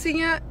ਕਹਿਣੀਆਂ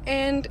ਸੀਗੀਆਂ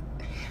ਐਂਡ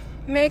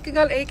ਮੈਂ ਇੱਕ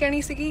ਗੱਲ ਇਹ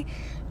ਕਹਿਣੀ ਸੀਗੀ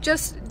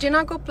ਜਸਟ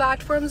ਜਿਨ੍ਹਾਂ ਕੋਲ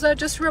ਪਲੇਟਫਾਰਮਸ ਆ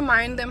ਜਸਟ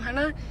ਰਿਮਾਈਂਡ them ਹੈ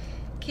ਨਾ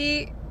ਕਿ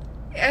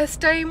ਇਸ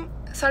ਟਾਈਮ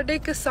ਸਾਡੇ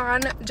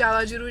ਕਿਸਾਨ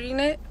ਜ਼ਿਆਦਾ ਜ਼ਰੂਰੀ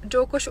ਨੇ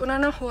ਜੋ ਕੁਛ ਉਹਨਾਂ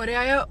ਨਾਲ ਹੋ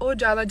ਰਿਹਾ ਆ ਉਹ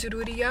ਜ਼ਿਆਦਾ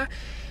ਜ਼ਰੂਰੀ ਆ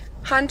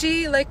ਹਾਂਜੀ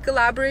like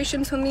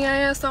collaborations ਹੁੰਦੀਆਂ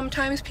ਆ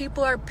sometimes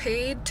people are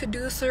paid to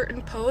do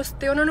certain posts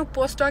ਤੇ ਉਹਨਾਂ ਨੂੰ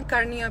ਪੋਸਟਾਂ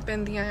ਕਰਨੀਆਂ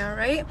ਪੈਂਦੀਆਂ ਆ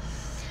right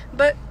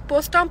but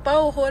ਪੋਸਟਾਂ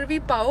ਪਾਓ ਹੋਰ ਵੀ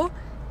ਪਾਓ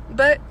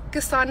but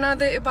ਕਿਸਾਨਾਂ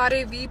ਦੇ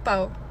ਬਾਰੇ ਵੀ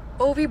ਪਾਓ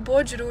ਉਹ ਵੀ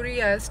ਬਹੁਤ ਜ਼ਰੂਰੀ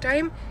ਆ ਇਸ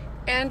time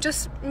and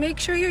just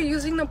make sure you're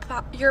using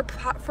your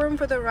platform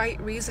for the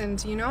right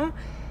reasons you know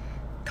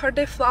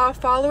ਤੁਹਾਡੇ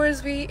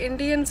followers ਵੀ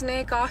Indians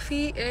ਨੇ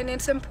ਕਾਫੀ and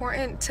it's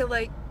important to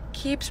like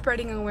keep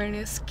spreading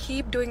awareness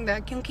keep doing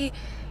that ਕਿਉਂਕਿ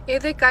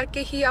ਇਹਦੇ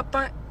ਕਰਕੇ ਹੀ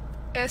ਆਪਾਂ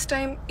ਇਸ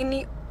ਟਾਈਮ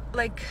ਇੰਨੀ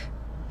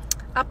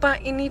ਆਪਾਂ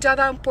ਇੰਨੀ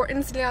ਜ਼ਿਆਦਾ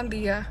ਇੰਪੋਰਟੈਂਸ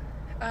ਲਿਆਂਦੀ ਆ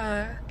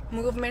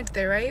ਮੂਵਮੈਂਟ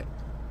ਤੇ ਰਾਈਟ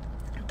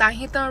ਤਾਂ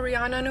ਹੀ ਤਾਂ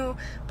ਰਿਆਨਾ ਨੂੰ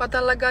ਪਤਾ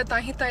ਲੱਗਾ ਤਾਂ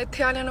ਹੀ ਤਾਂ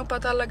ਇੱਥੇ ਵਾਲਿਆਂ ਨੂੰ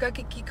ਪਤਾ ਲੱਗਾ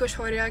ਕਿ ਕੀ ਕੁਛ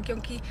ਹੋ ਰਿਹਾ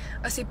ਕਿਉਂਕਿ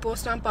ਅਸੀਂ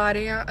ਪੋਸਟਾਂ ਪਾ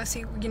ਰਹੇ ਹਾਂ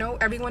ਅਸੀਂ you know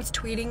everyone's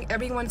tweeting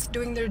everyone's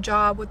doing their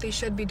job what they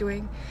should be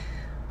doing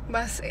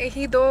ਬਸ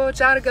ਇਹੀ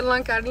 2-4 ਗੱਲਾਂ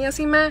ਕਰਨੀਆਂ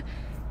ਸੀ ਮੈਂ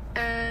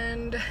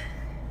ਐਂਡ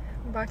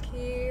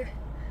ਬਾਕੀ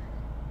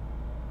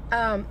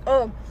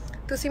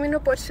ਤੁਸੀਂ ਮੈਨੂੰ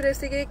ਪੁੱਛ ਰਹੇ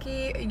ਸੀਗੇ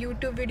ਕਿ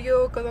YouTube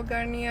ਵੀਡੀਓ ਕਦੋਂ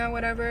ਕਰਨੀ ਆ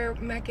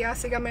whatever ਮੈਂ ਕਿਹਾ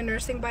ਸੀਗਾ ਮੈਂ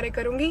ਨਰਸਿੰਗ ਬਾਰੇ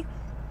ਕਰੂੰਗੀ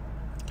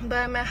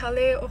but मैं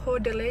हाले वो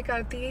delay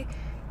करती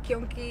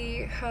क्योंकि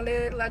हाले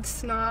let's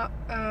not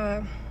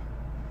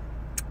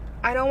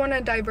I don't want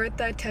to divert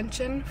the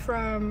attention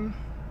from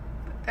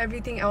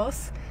everything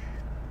else.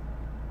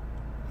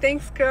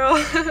 Thanks girl.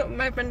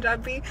 My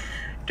Punjabi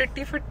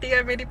tutti frutti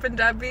hai meri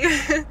Punjabi.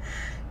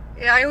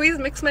 Yeah, I always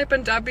mix my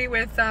Punjabi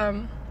with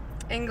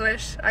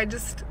English. I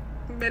just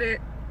mere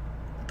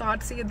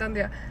thoughts hi idan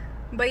de.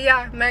 But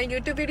yeah, मैं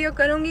YouTube video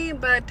करूँगी,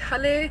 but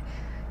हाले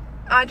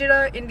आज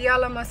ਜਿਹੜਾ India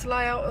ਵਾਲਾ ਮਸਲਾ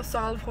ਆ ਉਹ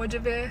solve ਹੋ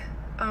ਜਾਵੇ.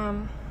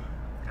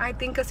 I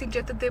think ਅਸੀਂ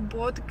ਜਿੱਤ ਦੇ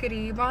ਬਹੁਤ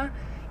ਕਰੀਬ ਆ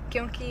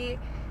ਕਿਉਂਕਿ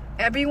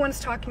everyone's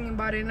talking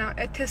about it now.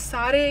 ਇੱਥੇ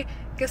ਸਾਰੇ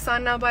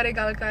ਕਿਸਾਨਾਂ ਬਾਰੇ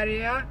ਗੱਲ ਕਰ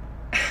ਰਹੇ ਆ.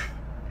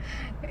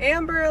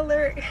 Amber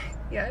alert.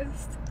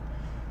 Yes,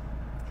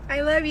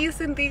 I love you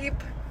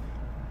Sandeep.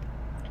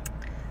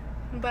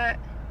 But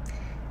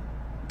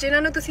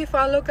ਜਿਨ੍ਹਾਂ ਨੂੰ ਤੁਸੀਂ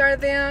follow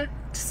ਕਰਦੇ ਆ,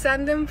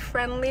 send them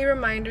friendly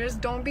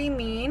reminders. Don't be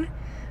mean.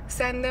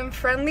 Send them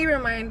friendly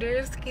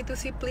reminders कि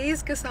ਤੁਸੀਂ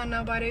please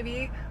ਕਿਸਾਨਾਂ ਬਾਰੇ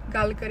ਵੀ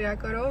ਗੱਲ ਕਰਿਆ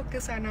ਕਰੋ,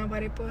 ਕਿਸਾਨਾਂ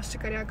ਬਾਰੇ post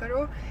ਕਰਿਆ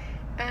ਕਰੋ.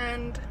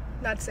 And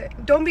that's it.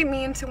 Don't be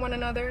mean to one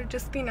another.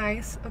 Just be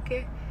nice,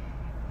 okay?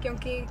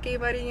 ਕਿਉਂਕਿ ਕਈ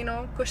ਵਾਰੀ you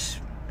know ਕੁਛ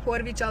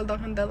ਹੋਰ ਵੀ ਚੱਲਦਾ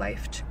ਹੁੰਦਾ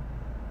ਲਾਈਫ 'ਚ.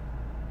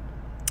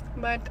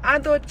 But ਆ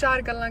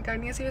 2-4 ਗੱਲਾਂ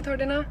ਕਰਨੀਆਂ ਸੀ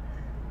ਤੁਹਾਡੇ ਨਾਲ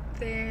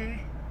ਤੇ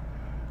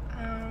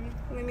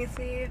let me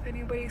see if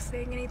anybody's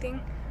saying anything.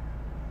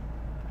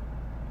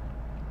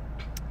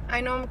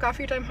 I know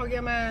coffee time ਹੋ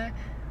ਗਿਆ ਮੈਂ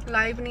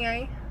ਲਾਈਵ ਨਹੀਂ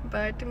ਆਈ,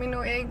 but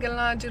ਮੈਨੂੰ ਇਹ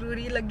ਗੱਲਾਂ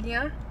ਜ਼ਰੂਰੀ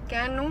ਲੱਗੀਆਂ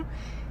ਕਹਿਣ ਨੂੰ.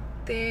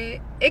 ਤੇ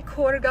ਇੱਕ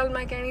ਹੋਰ ਗੱਲ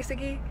ਮੈਂ ਕਹਿਣੀ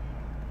ਸੀਗੀ,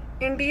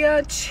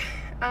 ਇੰਡੀਆ 'ਚ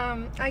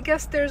I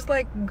guess there's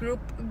like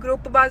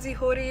groupਬਾਜ਼ੀ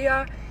ਹੋ ਰਹੀ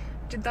ਆ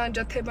ਜਿੱਦਾਂ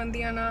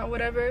ਜਥੇਬੰਦੀਆਂ ਨਾਲ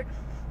whatever.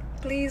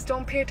 Please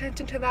don't pay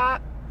attention to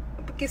that.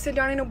 ਕਿਸੇ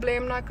ਜਾਣੇ ਨੂੰ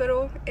blame ਨਾ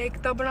ਕਰੋ,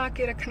 ਏਕਤਾ ਬਣਾ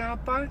ਕੇ ਰੱਖਣਾ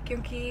ਆਪਾਂ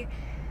ਕਿਉਂਕਿ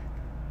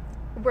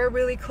we're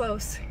really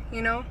close,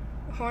 you know.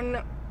 ਹੁਣ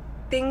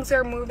things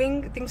are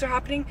moving, things are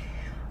happening.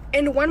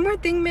 And one more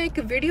thing, ਮੈਂ ਇੱਕ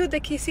ਵੀਡੀਓ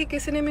ਦੇਖੀ ਸੀ,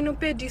 ਕਿਸੇ ਨੇ ਮੈਨੂੰ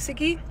ਭੇਜੀ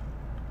ਸੀਗੀ,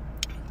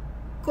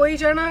 ਕੋਈ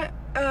ਜਣਾ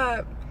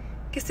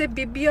ਕਿਸੇ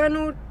ਬੀਬੀਆਂ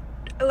ਨੂੰ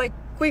like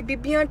ਕੋਈ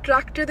ਬੀਬੀਆਂ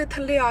ਟਰੈਕਟਰ ਦੇ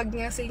ਥੱਲੇ ਆ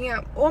ਗਈਆਂ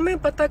ਸੀਗੀਆਂ. ਉਹ ਮੈਂ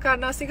ਪਤਾ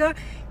ਕਰਨਾ ਸੀਗਾ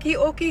ਕਿ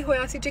ਉਹ ਕੀ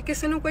ਹੋਇਆ ਸੀ. ਜੇ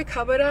ਕਿਸੇ ਨੂੰ ਕੋਈ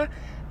ਖਬਰ ਆ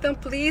ਤਾਂ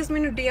ਪਲੀਜ਼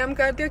ਮੈਨੂੰ DM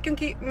ਕਰ ਦਿਓ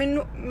ਕਿਉਂਕਿ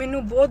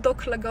ਮੈਨੂੰ ਬਹੁਤ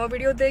ਦੁੱਖ ਲੱਗਾ ਉਹ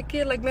ਵੀਡੀਓ ਦੇਖ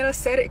ਕੇ. like ਮੇਰਾ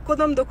ਸਿਰ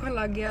ਇੱਕੋਦਮ ਦੁਖਣ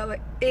ਲੱਗ ਗਿਆ.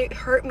 like it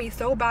hurt me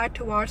so bad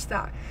to watch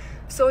that.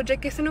 so ਜੇ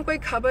ਕਿਸੇ ਨੂੰ ਕੋਈ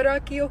ਖਬਰ ਆ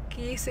ਕਿ ਉਹ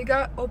ਕੀ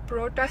ਸੀਗਾ, ਉਹ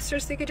ਪ੍ਰੋਟੈਸਟਰ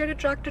ਸੀਗੇ ਜਿਹੜੇ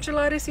ਟਰੈਕਟਰ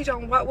ਚਲਾ ਰਹੇ ਸੀ ਜਾਂ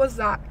what was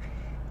that,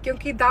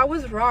 ਕਿਉਂਕਿ that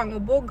was wrong. ਉਹ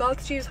ਬਹੁਤ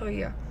ਗਲਤ ਚੀਜ਼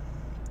ਹੋਈ ਆ.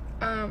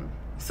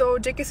 so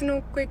ਜੇ ਕਿਸੇ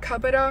ਨੂੰ ਕੋਈ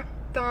ਖਬਰ ਆ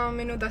ਤਾਂ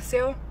ਮੈਨੂੰ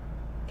ਦੱਸਿਓ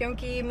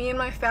ਕਿਉਂਕਿ me and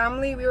my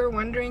family we were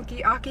wondering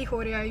ਕਿ ਆ ਕੀ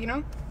ਹੋ ਰਿਹਾ, you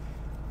know.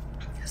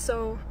 so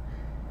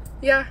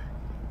yeah,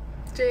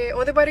 ਜੇ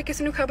ਉਹਦੇ ਬਾਰੇ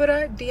ਕਿਸੇ ਨੂੰ ਖਬਰ ਆ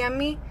DM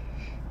me.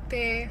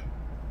 ਤੇ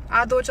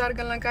ਆ 2-4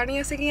 ਗੱਲਾਂ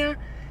ਕਰਨੀਆਂ ਸੀਗੀਆਂ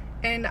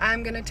and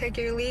I'm gonna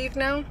take your leave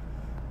now.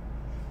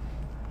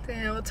 ਤੇ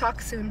we'll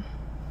talk soon.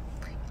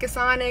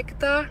 ਕਿਸਾਨ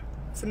ਏਕਤਾ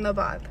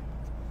ਜ਼ਿੰਦਾਬਾਦ.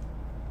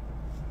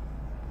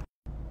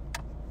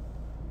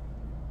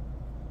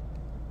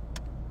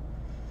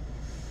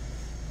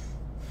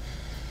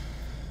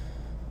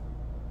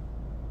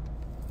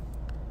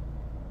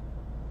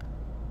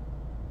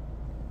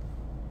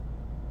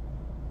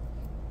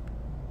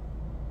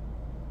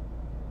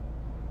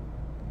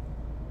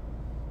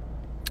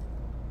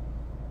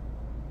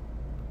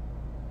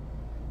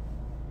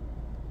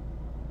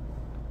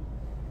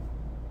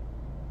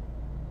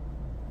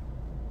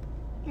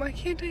 Why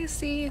can't I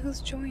see who's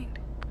joined?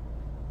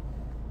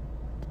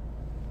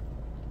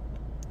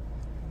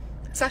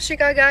 ਸਤਿ ਸ਼੍ਰੀ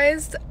ਅਕਾਲ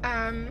guys.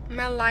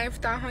 ਮੈਂ live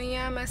ਤਾਂ ਹੋਈ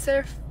ਆ. ਮੈਂ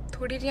ਸਿਰਫ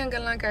ਥੋੜੀ ਜਿਹੀਆਂ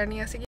ਗੱਲਾਂ ਕਰਨੀਆਂ ਸੀ.